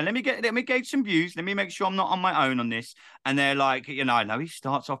 you know, let me gauge some views. Let me make sure I'm not on my own on this. And they're like, you know, I know he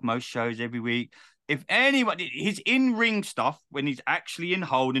starts off most shows every week. If anybody, his in-ring stuff when he's actually in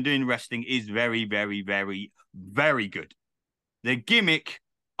hold and doing wrestling is very, very, very, very good. The gimmick,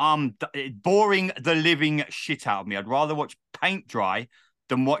 boring the living shit out of me. I'd rather watch paint dry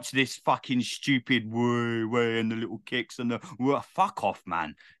than watch this fucking stupid way and the little kicks and the fuck off,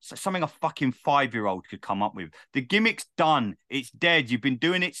 man. So something a fucking 5-year-old could come up with. The gimmick's done. It's dead. You've been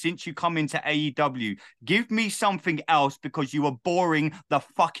doing it since you come into AEW. Give me something else, because you are boring the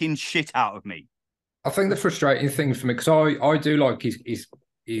fucking shit out of me. I think the frustrating thing for me, because I do like his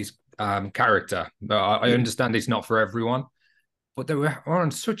character, but I understand it's not for everyone. But they were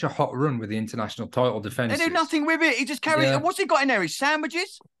on such a hot run with the international title defenses. They do nothing with it. He just carries. Yeah. What's he got in there? His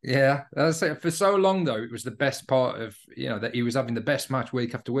sandwiches? Yeah, that's it. For so long, though, it was the best part of, you know, that he was having the best match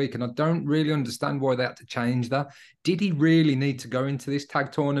week after week. And I don't really understand why they had to change that. Did he really need to go into this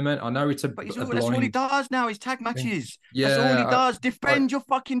tag tournament? I know it's that's all he does now, is tag matches. Yeah, that's all he does. Defend your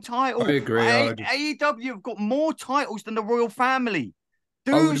fucking title. I agree. AEW have got more titles than the royal family.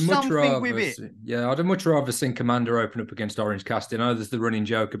 Do something with it. Yeah, I'd much rather seen Commander open up against Orange Cassidy. I know there's the running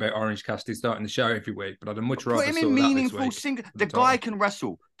joke about Orange Cassidy starting the show every week, but I'd much rather put him in meaningful single. The guy can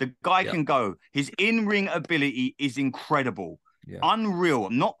wrestle. The guy can go. His in-ring ability is incredible. Yeah. Unreal.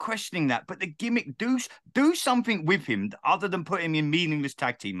 I'm not questioning that, but the gimmick, do something with him other than put him in meaningless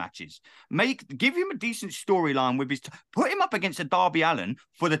tag team matches. Give him a decent storyline with his. Put him up against a Darby Allin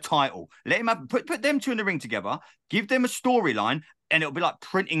for the title. Let him put them two in the ring together. Give them a storyline, and it'll be like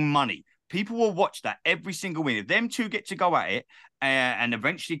printing money. People will watch that every single week. If them two get to go at it and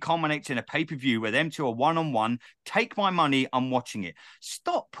eventually culminates in a pay-per-view where them two are one-on-one, take my money, I'm watching it.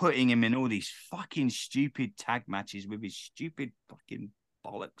 Stop putting him in all these fucking stupid tag matches with his stupid fucking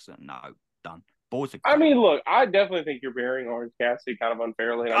bollocks. And no, done. I mean, look, I definitely think you're burying Orange Cassidy kind of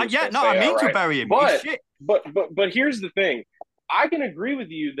unfairly. I mean to bury him. But here's the thing. I can agree with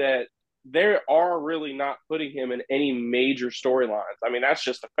you that they are really not putting him in any major storylines. I mean, that's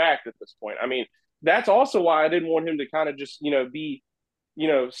just a fact at this point. I mean, that's also why I didn't want him to kind of just, you know, be, you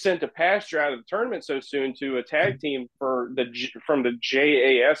know, sent to pasture out of the tournament so soon to a tag team from the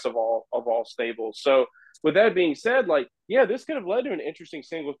JAS of all stables. So with that being said, like, yeah, this could have led to an interesting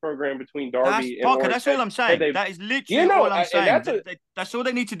singles program between Darby and Orange. That's all I'm saying. That is literally all I'm saying. That's all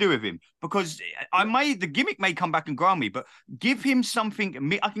they need to do with him, because the gimmick may come back and grow me, but give him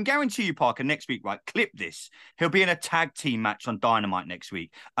something. I can guarantee you, Parker, next week, right? Clip this. He'll be in a tag team match on Dynamite next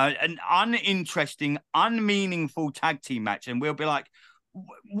week. An uninteresting, unmeaningful tag team match. And we'll be like,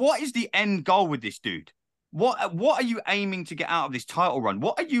 what is the end goal with this dude? What are you aiming to get out of this title run?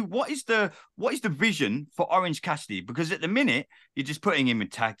 What is the vision for Orange Cassidy? Because at the minute you're just putting him in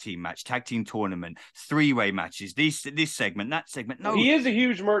tag team match, tag team tournament, 3-way matches, this segment, that segment. No, he is a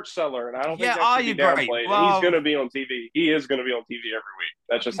huge merch seller, and I don't think that should be downplayed. Well, he's going to be on TV. He is going to be on TV every week.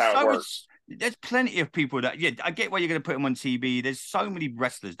 That's just how it works. there's plenty of people that, yeah, I get why you're going to put him on TV. There's so many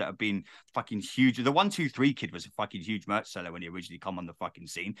wrestlers that have been fucking huge. The 1-2-3 kid was a fucking huge merch seller when he originally come on the fucking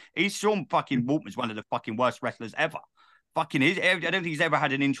scene. He's Sean fucking Waltman's one of the fucking worst wrestlers ever. Fucking is. I don't think he's ever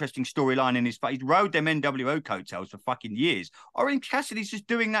had an interesting storyline in his fight. He's rode them NWO coattails for fucking years. Orange Cassidy's just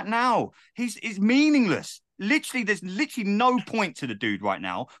doing that now. He's meaningless. Literally, there's literally no point to the dude right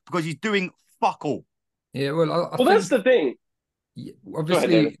now because he's doing fuck all. Yeah, well, I think, that's the thing.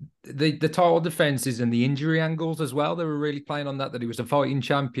 Obviously, the title defenses and the injury angles as well. They were really playing on that he was a fighting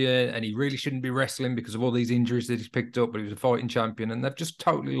champion and he really shouldn't be wrestling because of all these injuries that he's picked up. But he was a fighting champion, and they've just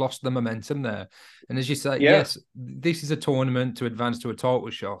totally lost the momentum there. And as you say, yes, this is a tournament to advance to a title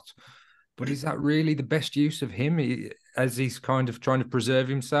shot. But is that really the best use of him as he's kind of trying to preserve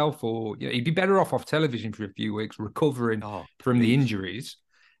himself? Or he'd be better off television for a few weeks, recovering from the injuries,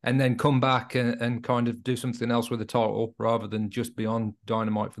 and then come back and kind of do something else with the title rather than just be on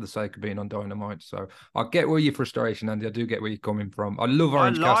Dynamite for the sake of being on Dynamite. So I get where your frustration, Andy. I do get where you're coming from. I love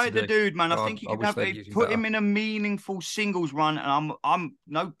Orange Cassidy. I like the dude, man. I think you could put him in a meaningful singles run, and I'm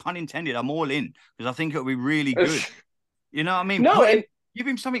no pun intended. I'm all in because I think it'll be really good. You know what I mean? No, give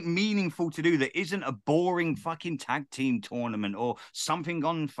him something meaningful to do that isn't a boring fucking tag team tournament or something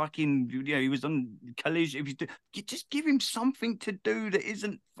on fucking, he was on Collision. Just give him something to do that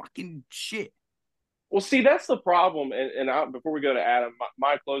isn't fucking shit. Well, see, that's the problem. Before we go to Adam,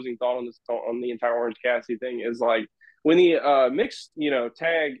 my closing thought on this, on the entire Orange Cassidy thing is like when the mixed,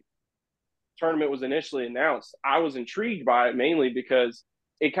 tag tournament was initially announced, I was intrigued by it mainly because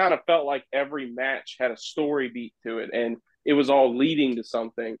it kind of felt like every match had a story beat to it. And it was all leading to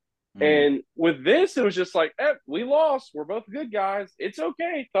something. And with this, it was just like, we lost. We're both good guys. It's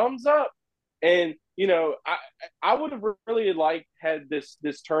okay. Thumbs up. And, I would have really had this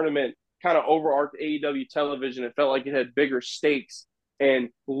tournament kind of overarched AEW television. It felt like it had bigger stakes, and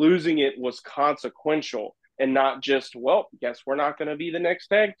losing it was consequential and not just, well, guess we're not going to be the next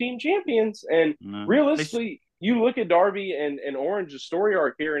tag team champions. And realistically, you look at Darby and Orange's story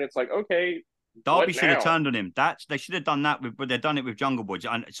arc here, and it's like, okay, Darby should have turned on him. They should have done that, but they've done it with Jungle Boy.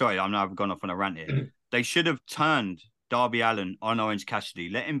 Sorry, I've gone off on a rant here. They should have turned Darby Allin on Orange Cassidy,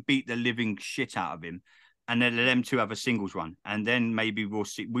 let him beat the living shit out of him, and then let them two have a singles run. And then maybe we'll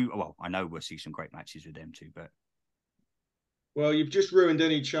see. I know we'll see some great matches with them too, but. Well, you've just ruined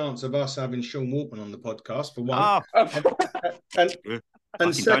any chance of us having Sean Waltman on the podcast, for one.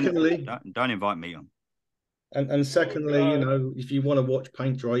 And secondly, don't invite me on. And secondly, if you want to watch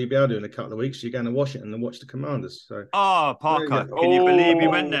paint dry, you'll be able to in a couple of weeks. You're going to Washington and watch the Commanders. So, Parker, can you believe he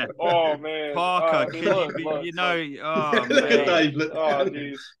went there? Oh man, Parker, look, oh look man, at Dave. Look. Oh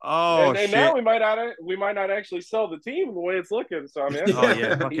geez. And shit. Now we might not actually sell the team the way it's looking. So I mean, I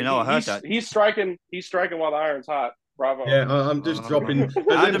heard that. He's striking while the iron's hot. Bravo. Yeah, I'm just dropping.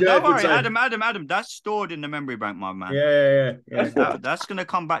 Adam, don't worry, Adam. That's stored in the memory bank, my man. Yeah. That's going to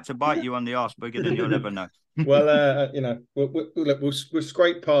come back to bite you on the arse bigger than you'll never know. Well, we'll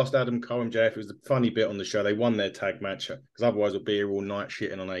scrape past Adam Cole and JF. It was a funny bit on the show. They won their tag match because otherwise we'll be here all night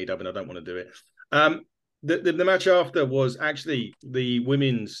shitting on AEW, and I don't want to do it. The match after was actually the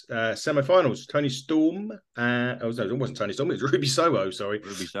women's semi-finals. Tony Storm. It wasn't Tony Storm. It was Ruby Soho. Sorry,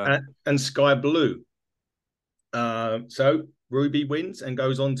 Ruby Soho and Sky Blue. So Ruby wins and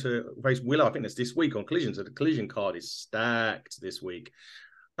goes on to face Willow. I think that's this week on Collision. So the Collision card is stacked this week.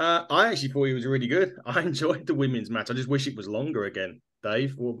 I actually thought he was really good. I enjoyed the women's match. I just wish it was longer again.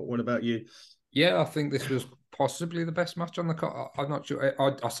 Dave, what about you? Yeah, I think this was possibly the best match on the card. I'm not sure.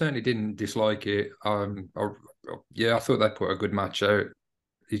 I certainly didn't dislike it. I thought they put a good match out.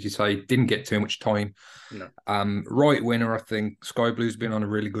 As you say, didn't get too much time. No. Right winner, I think. Sky Blue's been on a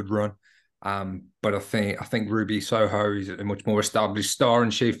really good run. But I think Ruby Soho is a much more established star,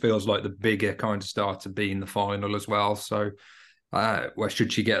 and she feels like the bigger kind of star to be in the final as well. So, where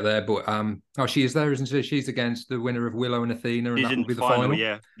should she get there? But she is there, isn't she? She's against the winner of Willow and Athena, and that will be the final.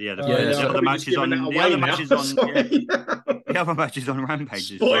 Yeah. The other match is on. The other match is on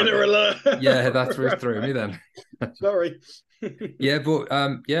Rampage. Spoiler alert! Yeah, that's what threw me then. Sorry. Yeah, but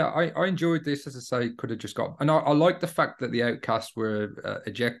I enjoyed this. As I say, could have just got, and I like the fact that the Outcasts were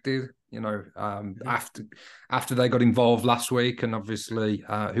ejected. After they got involved last week, and obviously,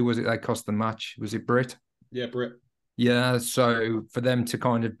 who was it? They cost the match. Was it Britt? Yeah, Britt. Yeah, so for them to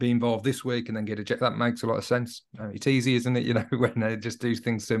kind of be involved this week and then get ejected, that makes a lot of sense. It's easy, isn't it? When they just do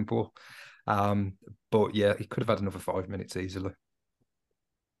things simple. But yeah, he could have had another 5 minutes easily.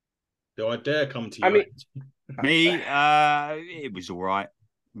 Do I dare come to you? It was all right.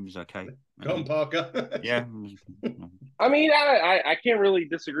 It was okay. Come on, Parker. Yeah. I mean, I can't really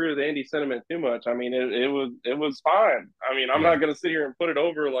disagree with the Indy sentiment too much. I mean, it was fine. I mean, I'm not going to sit here and put it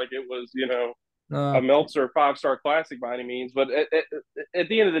over like it was, a Meltzer 5-star classic by any means. But at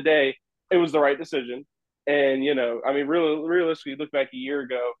the end of the day, it was the right decision. And I mean, realistically, look back a year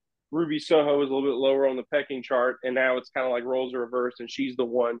ago, Ruby Soho was a little bit lower on the pecking chart, and now it's kind of like roles are reversed, and she's the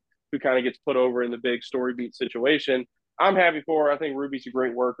one who kind of gets put over in the big story beat situation. I'm happy for her. I think Ruby's a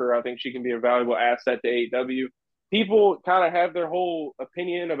great worker. I think she can be a valuable asset to AEW. People kind of have their whole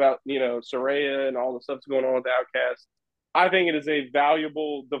opinion about, Saraya and all the stuff that's going on with the Outcast. I think it is a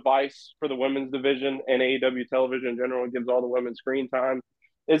valuable device for the women's division and AEW television in general. It gives all the women screen time.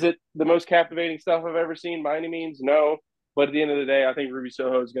 Is it the most captivating stuff I've ever seen by any means? No. But at the end of the day, I think Ruby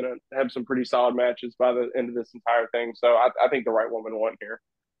Soho is going to have some pretty solid matches by the end of this entire thing. So I think the right woman won here.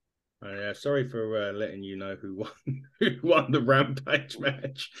 Yeah, sorry for letting you know who won the Rampage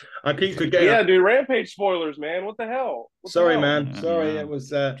match. I keep forgetting. Yeah, dude, Rampage spoilers, man. What the hell? Sorry, man. Sorry, it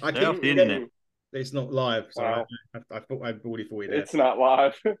was. I keep forgetting. It's not live, so wow. I thought I'd already thought it. It's not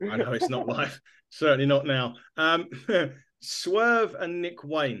live. I know it's not live. Certainly not now. Swerve and Nick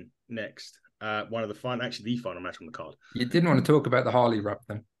Wayne next. One of the final match on the card. You didn't want to talk about the Harley rap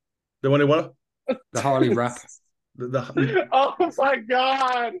then? The one who what? The Harley rap. Oh my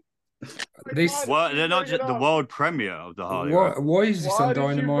god! They're not just the world premiere of the Harley. Why is this on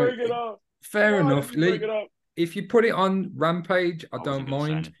Dynamite? Fair enough, Lee. If you put it on Rampage, I don't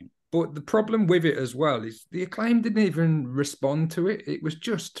mind. But the problem with it as well is the Acclaim didn't even respond to it. It was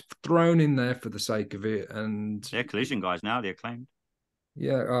just thrown in there for the sake of it. And they're Collision guys now. They're Acclaimed.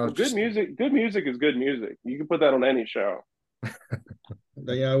 Yeah, good music. Good music is good music. You can put that on any show. You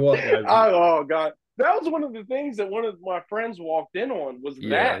know what? Oh god, that was one of the things that one of my friends walked in on was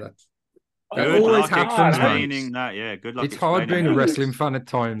that. Good luck explaining that. Yeah, good luck. It's hard being a wrestling fan at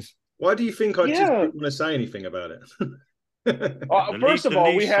times. Why do you think I just didn't want to say anything about it? First of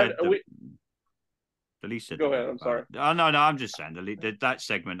all, we had. The least said. Go ahead. I'm sorry. Oh no, I'm just saying that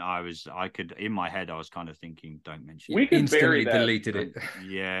segment. I could in my head. I was kind of thinking, don't mention. We could bury that. Deleted it.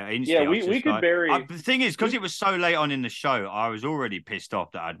 Yeah, we could bury. The thing is, because it was so late on in the show, I was already pissed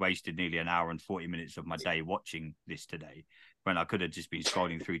off that I'd wasted nearly an hour and 40 minutes of my day watching this today, when I could have just been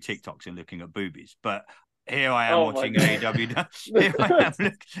scrolling through TikToks and looking at boobies. But here I am watching AEW.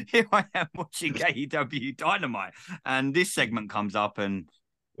 Here I am watching AEW Dynamite, and this segment comes up and.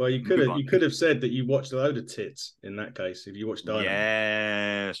 Well, you could have said that you watched a load of tits in that case if you watched Dynamite.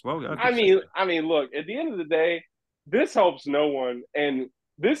 Yes. Well, I mean, look. At the end of the day, this helps no one, and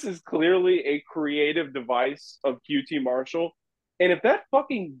this is clearly a creative device of QT Marshall. And if that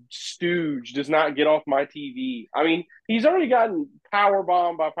fucking stooge does not get off my TV, I mean, he's already gotten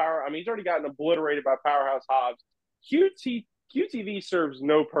powerbombed by Power. I mean, he's already gotten obliterated by Powerhouse Hobbs. QTV serves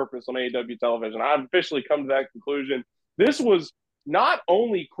no purpose on AEW television. I've officially come to that conclusion. This was not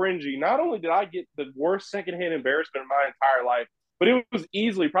only cringy, not only did I get the worst secondhand embarrassment in my entire life, but it was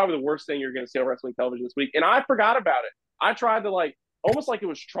easily probably the worst thing you're going to see on wrestling television this week. And I forgot about it. I tried to almost like it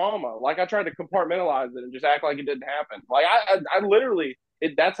was trauma. Like I tried to compartmentalize it and just act like it didn't happen. Like I literally,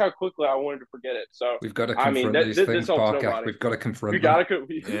 that's how quickly I wanted to forget it. So we've got to confront these things, Parker. Nobody. We've got to confront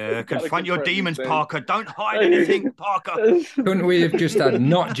them. Confront your demons, Parker. Don't hide anything, Parker. Couldn't we have just had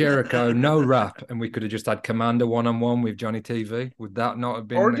not Jericho, no rap, and we could have just had Commander 1-on-1 with Johnny TV? Would that not have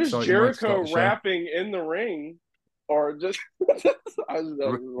been or an just exciting Jericho rapping in the ring, or just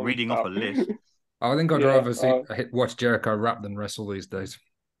reading off a list? I think I'd rather watch Jericho rap than wrestle these days.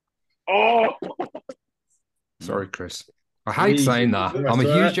 Oh, sorry, Chris. I hate saying that. I'm a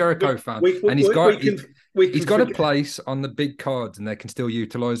huge Jericho fan, and he's got a place on the big cards, and they can still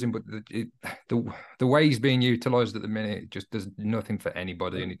utilize him. But the way he's being utilized at the minute, it just does nothing for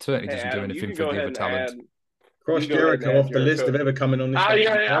anybody, and it certainly doesn't do anything for the other talent. Cross Jericho off the list of ever coming on this.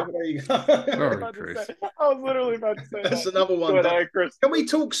 Yeah. There you go. Sorry, Chris. I was literally about to say that's another one. Chris. Can we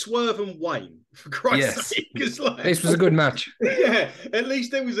talk Swerve and Wayne for Christ's sake? This was a good match. Yeah, at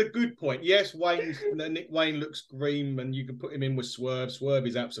least there was a good point. Yes, Nick Wayne looks green, and you can put him in with Swerve. Swerve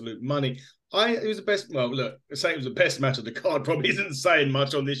is absolute money. It was the best. Well, look, saying it was the best match of the card probably isn't saying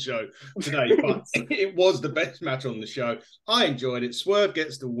much on this show today, but it was the best match on the show. I enjoyed it. Swerve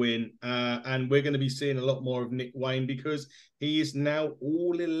gets the win, and we're going to be seeing a lot more of Nick Wayne because he is now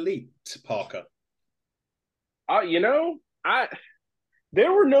all elite. Parker,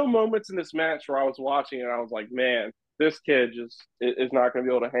 there were no moments in this match where I was watching it and I was like, man, this kid just is not going to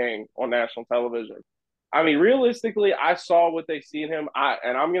be able to hang on national television. I mean, realistically, I saw what they see in him.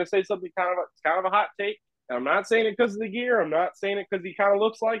 And I'm going to say something kind of a hot take. And I'm not saying it because of the gear. I'm not saying it because he kind of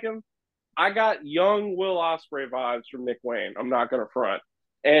looks like him. I got young Will Ospreay vibes from Nick Wayne. I'm not going to front.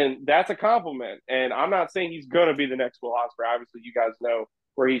 And that's a compliment. And I'm not saying he's going to be the next Will Ospreay. Obviously, you guys know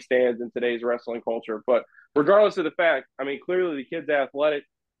where he stands in today's wrestling culture. But regardless of the fact, I mean, clearly the kid's athletic,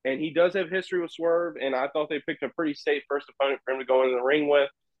 and he does have history with Swerve. And I thought they picked a pretty safe first opponent for him to go into the ring with.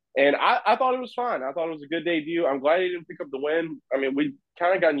 And I thought it was fine. I thought it was a good debut. I'm glad he didn't pick up the win. I mean, we've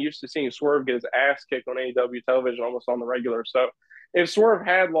kind of gotten used to seeing Swerve get his ass kicked on AEW television almost on the regular. So if Swerve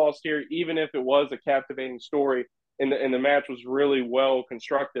had lost here, even if it was a captivating story and the match was really well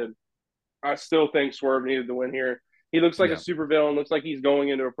constructed, I still think Swerve needed to win here. He looks like a supervillain. Looks like he's going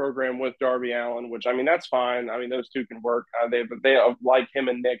into a program with Darby Allin, which, I mean, that's fine. I mean, those two can work. They like him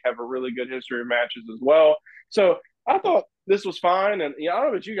and Nick, have a really good history of matches as well. So I thought this was fine. And I don't know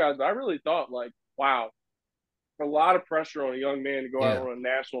about you guys, but I really thought, like, wow, a lot of pressure on a young man to go out on a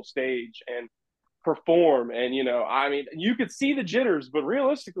national stage and perform. And, I mean, you could see the jitters, but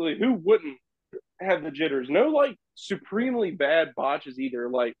realistically, who wouldn't have the jitters? No, like, supremely bad botches either.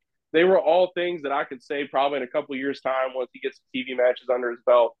 Like, they were all things that I could say probably in a couple of years' time, once he gets some TV matches under his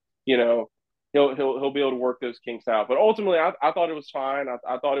belt, he'll be able to work those kinks out. But ultimately, I thought it was fine.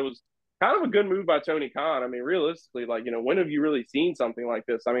 I thought it was kind of a good move by Tony Khan. I mean, realistically, like, when have you really seen something like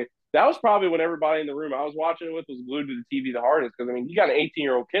this? I mean, that was probably when everybody in the room I was watching it with was glued to the TV the hardest, because, I mean, you got an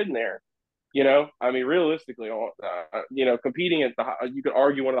 18-year-old kid in there. I mean, realistically, competing at you could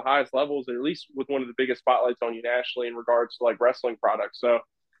argue one of the highest levels, or at least with one of the biggest spotlights on you nationally in regards to, like, wrestling products. So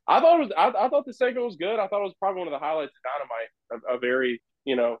I thought the segment was good. I thought it was probably one of the highlights of Dynamite. A very,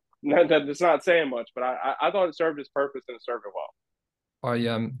 that's not saying much, but I thought it served its purpose and it served it well.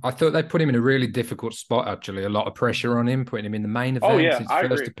 I thought they put him in a really difficult spot. Actually, a lot of pressure on him, putting him in the main event. His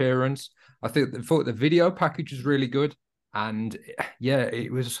first appearance. I thought the video package was really good, and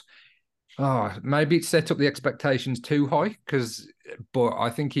it was. Oh, maybe it set up the expectations too high, but I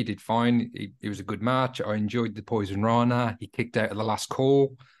think he did fine. It was a good match. I enjoyed the Poison Rana. He kicked out at the last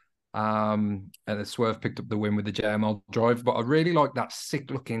call. And the Swerve picked up the win with the JML drive. But I really like that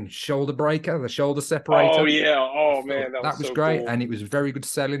sick-looking shoulder breaker, the shoulder separator. Oh, yeah. Oh, man. That was so great. cool. And it was very good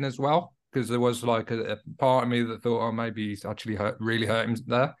selling as well, because there was like a part of me that thought, oh, maybe he's actually really hurt him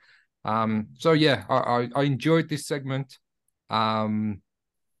there. I enjoyed this segment.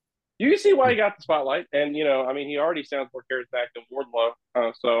 You can see why he got the spotlight. And, I mean, he already sounds more charismatic than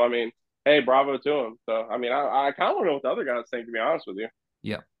Wardlow. So, I mean, hey, bravo to him. So, I mean, I kind of want to know what the other guys think, to be honest with you.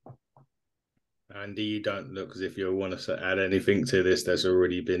 Yeah. Andy, you don't look as if you want to add anything to this that's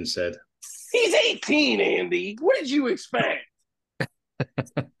already been said. He's 18, Andy. What did you expect?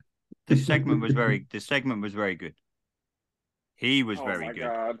 The segment was very good. He was very good.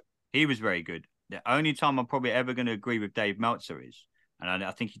 God. He was very good. The only time I'm probably ever going to agree with Dave Meltzer is, and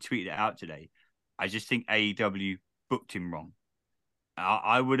I think he tweeted it out today, I just think AEW booked him wrong.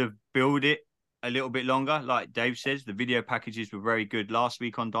 I would have built it a little bit longer. Like Dave says, the video packages were very good last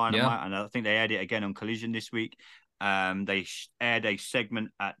week on Dynamite, and I think they aired it again on Collision this week. They aired a segment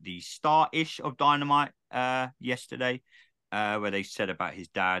at the start-ish of Dynamite yesterday, where they said about his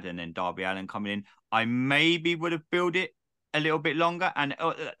dad and then Darby Allin coming in. I maybe would have built it a little bit longer. And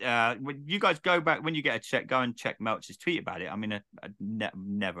when you guys go back, when you get a check, go and check Meltzer's tweet about it. I mean, I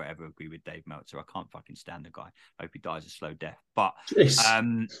never ever agree with Dave Meltzer. I can't fucking stand the guy. I hope he dies a slow death. But he's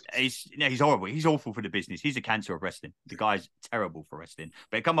horrible. He's awful for the business. He's a cancer of wrestling. The guy's terrible for wrestling.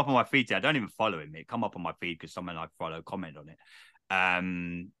 But it come up on my feed today. I don't even follow him. It come up on my feed because someone I follow comment on it.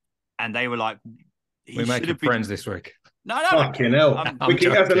 And they were like, we're making friends this week. No. Fucking hell. We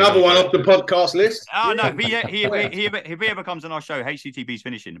can have another one off the podcast list. Oh, no. If he ever comes on our show, HCTP's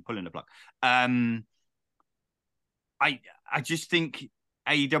finishing and pulling the plug. I just think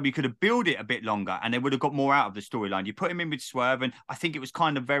AEW could have built it a bit longer and they would have got more out of the storyline. You put him in with Swerve, and I think it was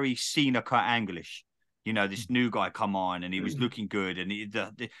kind of very Cena Kurt Angle-ish. This new guy come on and he was looking good. And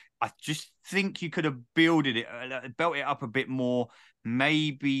I just think you could have built it up a bit more,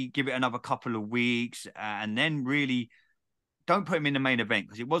 maybe give it another couple of weeks, and then really don't put him in the main event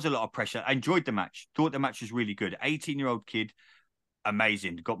because it was a lot of pressure. I enjoyed the match. Thought the match was really good. 18-year-old kid,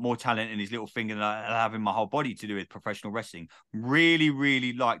 amazing. Got more talent in his little finger than I have in my whole body to do with professional wrestling. Really,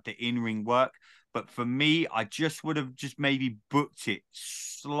 really liked the in-ring work. But for me, I just would have just maybe booked it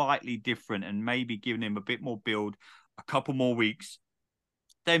slightly different and maybe given him a bit more build, a couple more weeks,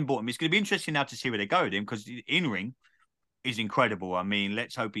 then bought him. It's going to be interesting now to see where they go with him because the in-ring is incredible. I mean,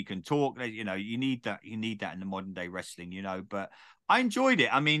 let's hope he can talk. You need that. You need that in the modern day wrestling, But I enjoyed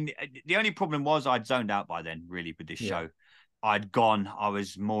it. I mean, the only problem was I'd zoned out by then, really, with this show. I'd gone. I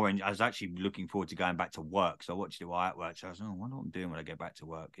was actually looking forward to going back to work. So I watched it while at work. So I was, I wonder what I'm doing when I get back to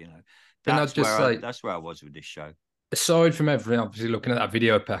work. That's where I was with this show. aside from everything, obviously looking at that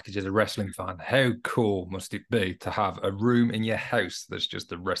video package as a wrestling fan, how cool must it be to have a room in your house that's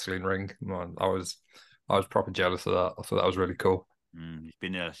just a wrestling ring? Man, I was proper jealous of that. I thought that was really cool. He's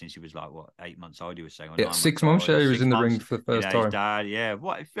been there since he was like, what, 8 months old, he was saying, or Yeah, 9 months 6 months. old, Yeah, he was 6 in the months. ring for the first His time. dad, yeah.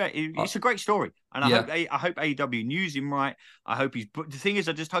 It's a great story. And I hope AEW knews him right. I hope he's, but the thing is,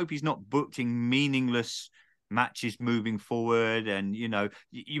 I just hope he's not booked in meaningless matches moving forward. And,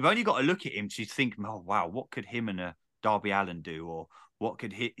 you've only got to look at him to think, oh, wow, what could him and a Darby Allin do? Or what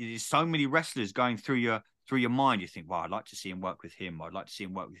could there's so many wrestlers going through your mind. You think, wow, I'd like to see him work with him. I'd like to see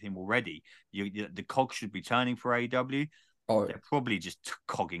him work with him already. The cog should be turning for AEW. Oh, they're probably just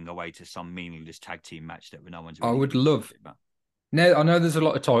cogging away to some meaningless tag team match that no one's I would love. Now, I know there's a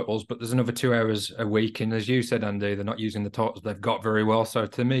lot of titles, but there's another 2 hours a week. And as you said, Andy, they're not using the titles they've got very well. So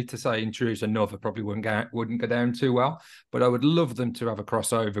to me, to say introduce another probably wouldn't go down too well. But I would love them to have a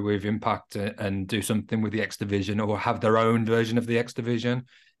crossover with Impact and do something with the X Division, or have their own version of the X Division.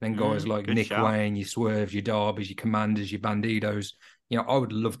 Then guys like Nick Wayne, your Swerves, your Darbys, your Commanders, your Bandidos. I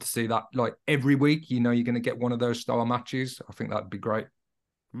would love to see that. Like every week, you're going to get one of those style matches. I think that'd be great.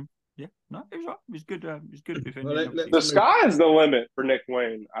 Yeah, no, it was right. It was good. It was good. The sky is the limit for Nick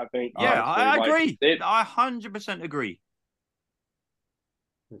Wayne, I think. Yeah, honestly. I agree. I 100% agree.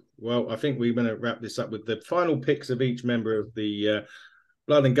 Well, I think we're going to wrap this up with the final picks of each member of the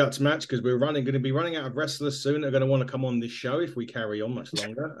Blood and Guts match, because we're going to be running out of wrestlers soon. They're going to want to come on this show if we carry on much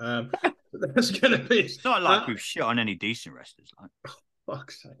longer. That's going to be. It's not like we've shit on any decent wrestlers. Like,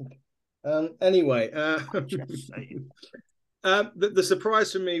 fuck's sake. Anyway, the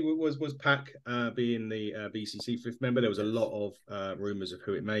surprise for me was Pac being the BCC fifth member. There was a lot of rumors of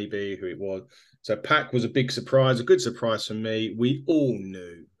who it may be, who it was. So Pac was a big surprise, a good surprise for me. We all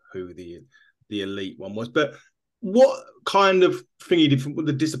knew who the elite one was, but what kind of thing he did?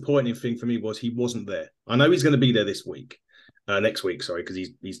 The disappointing thing for me was he wasn't there. I know he's going to be there this week, next week. Sorry, because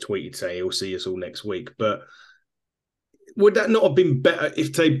he's tweeted saying he'll see us all next week. But would that not have been better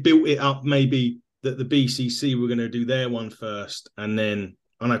if they built it up? Maybe that the BCC were going to do their one first, and then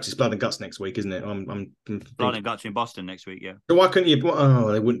I know it's Blood and Guts next week, isn't it? I'm Blood and Guts in Boston next week, yeah. So why couldn't you?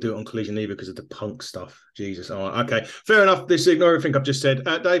 Oh, they wouldn't do it on Collision either because of the Punk stuff. Jesus. All right, okay, fair enough. This ignore everything I've just said.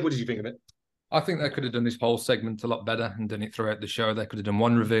 Dave, what did you think of it? I think they could have done this whole segment a lot better and done it throughout the show. They could have done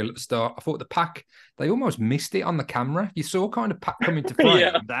one reveal at the start. I thought the Pac, they almost missed it on the camera. You saw kind of Pac coming to frame.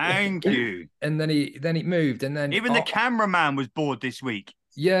 Yeah, thank you. And then it moved, and then even the cameraman was bored this week.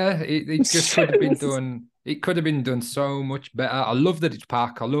 Yeah, it just could have been done. It could have been done so much better. I love that it's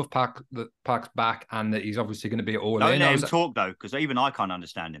Pac. I love Pac that Pac's back and that he's obviously going to be all in. Don't let him talk though, because even I can't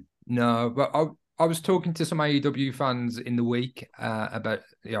understand him. No, but I was talking to some AEW fans in the week about,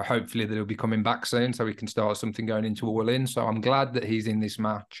 hopefully that he'll be coming back soon so we can start something going into All In. So I'm glad that he's in this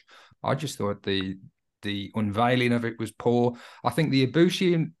match. I just thought the unveiling of it was poor. I think the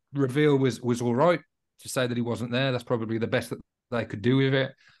Ibushi reveal was all right. To say that he wasn't there, that's probably the best that they could do with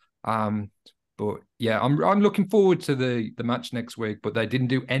it. But yeah, I'm looking forward to the match next week. But they didn't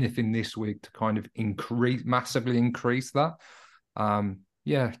do anything this week to kind of massively increase that.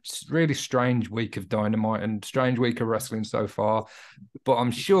 Yeah, it's a really strange week of Dynamite and strange week of wrestling so far. But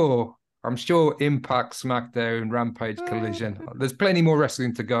I'm sure Impact, SmackDown, Rampage, Collision. There's plenty more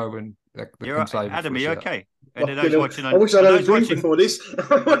wrestling to go, and Adam, are you okay? I wish I'd had a drink before this.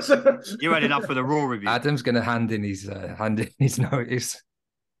 You had enough for the Raw review. Adam's going to hand in his notice.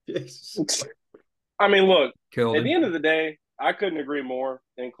 Yes. I mean, look. At the end of the day, I couldn't agree more.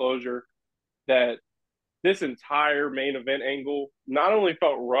 In closure, that this entire main event angle not only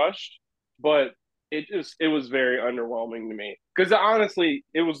felt rushed, but it was very underwhelming to me. Because honestly,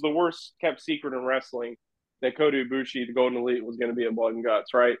 it was the worst kept secret in wrestling that Kota Ibushi, the Golden Elite, was going to be at Blood and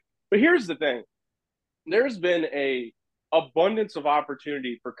Guts, right? But here's the thing. There's been a abundance of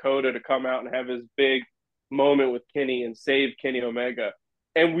opportunity for Kota to come out and have his big moment with Kenny and save Kenny Omega.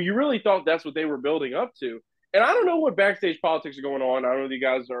 And we really thought that's what they were building up to. And I don't know what backstage politics are going on. I don't know if you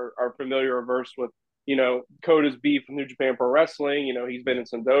guys are familiar or versed with, Kota's beef with New Japan Pro Wrestling. He's been in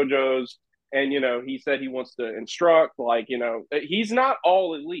some dojos and, he said he wants to instruct, he's not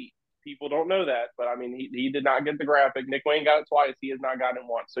all elite. People don't know that, but I mean, he did not get the graphic. Nick Wayne got it twice. He has not gotten it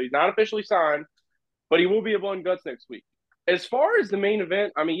once. So he's not officially signed, but he will be at Blood and Guts next week. As far as the main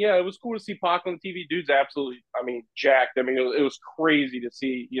event, I mean, yeah, it was cool to see Pac on the TV. Dude's absolutely, jacked. I mean, it was crazy to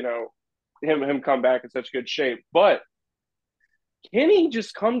see, him come back in such good shape. But Kenny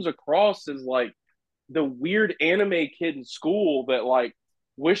just comes across as like the weird anime kid in school that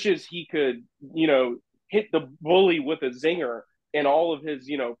wishes he could, hit the bully with a zinger in all of his,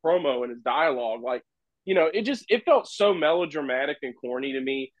 promo and his dialogue. It felt so melodramatic and corny to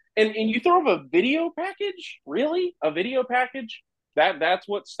me. And you throw up a video package? Really? A video package? That's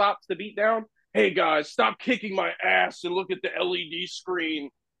what stops the beatdown? Hey, guys, stop kicking my ass and look at the LED screen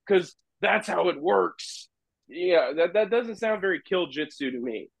because that's how it works. Yeah, that doesn't sound very kill jitsu to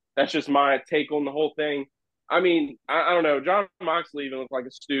me. That's just my take on the whole thing. I mean, I don't know. John Moxley even looked like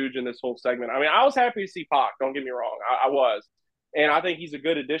a stooge in this whole segment. I mean, I was happy to see Pac. Don't get me wrong. I was. And I think he's a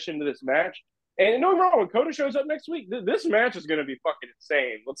good addition to this match. And no wrong, when Coda shows up next week, this match is going to be fucking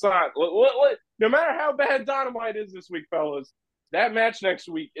insane. Let's not, no matter how bad Dynamite is this week, fellas, that match next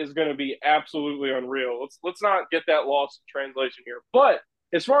week is going to be absolutely unreal. Let's not get that lost in translation here. But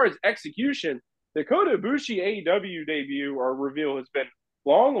as far as execution, the Kota Ibushi AEW debut or reveal has been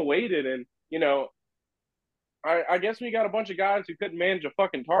long awaited. And, you know, I guess we got a bunch of guys who couldn't manage a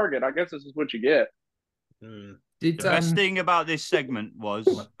fucking target. I guess this is what you get. The best thing about this segment was...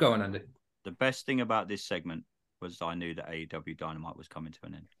 Go on, Andy. The best thing about this segment was I knew that AEW Dynamite was coming to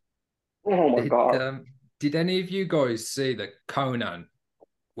an end. Oh, my God. Did any of you guys see that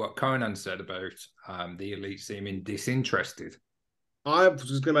what Conan said about the Elite seeming disinterested? I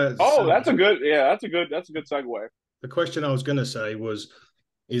was going to... Oh, that's a good segue. The question I was going to say was,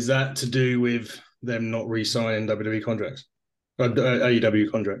 is that to do with them not re-signing WWE contracts?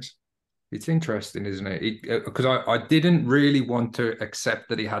 AEW contracts? It's interesting, isn't it? Because I didn't really want to accept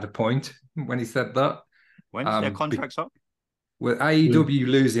that he had a point when he said that. When's their contracts up? With AEW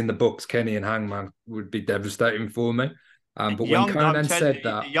losing the Bucks, Kenny and Hangman would be devastating for me. But when Conan said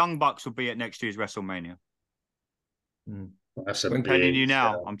that... The Young Bucks will be at next year's WrestleMania. That's a I'm telling you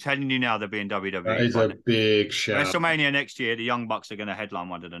now. I'm telling you now they'll be in WWE. That is a big shout. WrestleMania next year, the Young Bucks are going to headline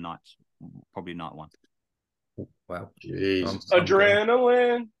one of the nights. Probably night one. Wow.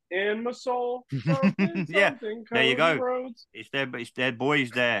 Adrenaline in my soul. Yeah, there you go. It's their boys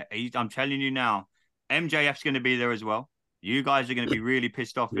there. I'm telling you now, MJF's going to be there as well. You guys are going to be really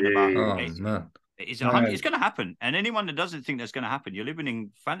pissed off in about. Man. It's going to happen. And anyone that doesn't think that's going to happen, you're living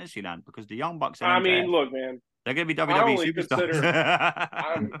in fantasy land because the Young Bucks. I mean, look, man. They're going to be WWE superstars.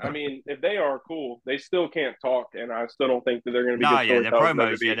 I mean, if they are cool, they still can't talk, and I still don't think that they're going to be. Their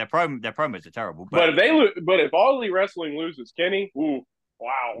promos, their promos are terrible. But if All Elite Wrestling loses Kenny,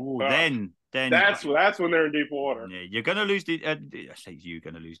 wow, then that's when they're in deep water. Yeah, you're going to lose I say you're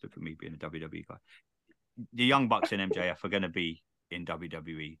going to lose for me being a WWE guy. The Young Bucks and MJF are going to be in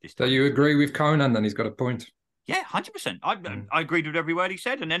WWE this time. So you agree with Conan? Then he's got a point. Yeah, 100%. I agreed with every word he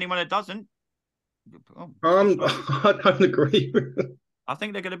said, and anyone that doesn't. I don't agree. I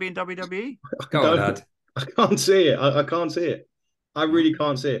think they're going to be in WWE. Go on, Dad. I can't see it. I can't see it. I really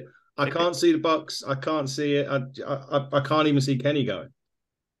can't see it. I can't see the Bucks. I can't see it. I can't even see Kenny going.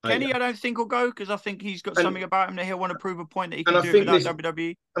 Kenny, I don't think will go because I think he's got something about him that he'll want to prove a point that he can do without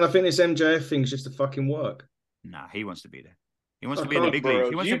WWE. And I think this MJF thing's just a fucking work. Nah, he wants to be there. He wants to be in the big leagues.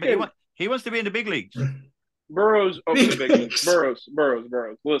 He wants to be in the big leagues. Burroughs, the big leagues. Burroughs.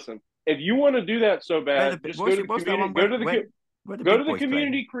 Listen, if you want to do that so bad, just go to the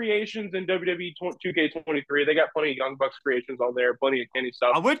community creations in WWE 2K23. They got plenty of Young Bucks creations on there, plenty of Kenny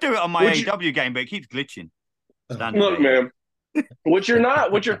stuff. I would do it on my AEW game, but it keeps glitching. Look, man, what you're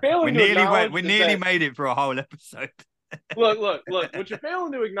failing to acknowledge. We nearly made it for a whole episode. Look. What you're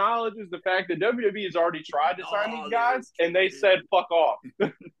failing to acknowledge is the fact that WWE has already tried to sign these guys, and they said fuck off.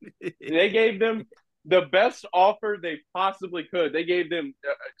 They gave them the best offer they possibly could. They gave them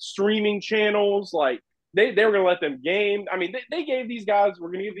streaming channels. Like they were going to let them game. I mean, they gave these guys.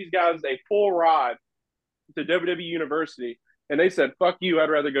 We're going to give these guys a full ride to WWE University. And they said, "Fuck you! I'd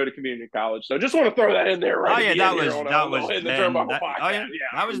rather go to community college." So just want to throw that in there, right? That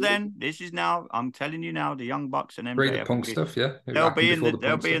was then. This is now. I'm telling you now, the Young Bucks and MJF. The punk stuff, yeah. They'll be in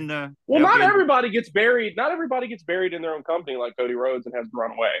the. Well, not everybody gets buried. Not everybody gets buried in their own company like Cody Rhodes and has to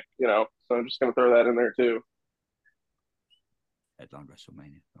run away. You know, so I'm just going to throw that in there too. Headline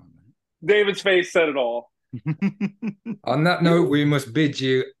WrestleMania. David's face said it all. On that note, we must bid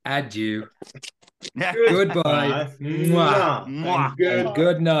you adieu. Yeah. Goodbye. Mwah. Mwah.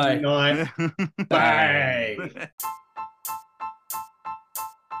 Good night. Bye.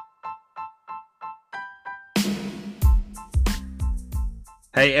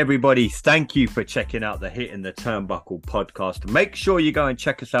 Hey everybody, thank you for checking out the Hit in the Turnbuckle podcast. Make sure you go and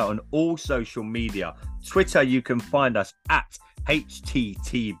check us out on all social media. Twitter, you can find us at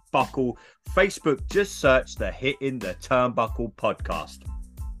HTT Buckle. Facebook, just search the Hit in the Turnbuckle podcast.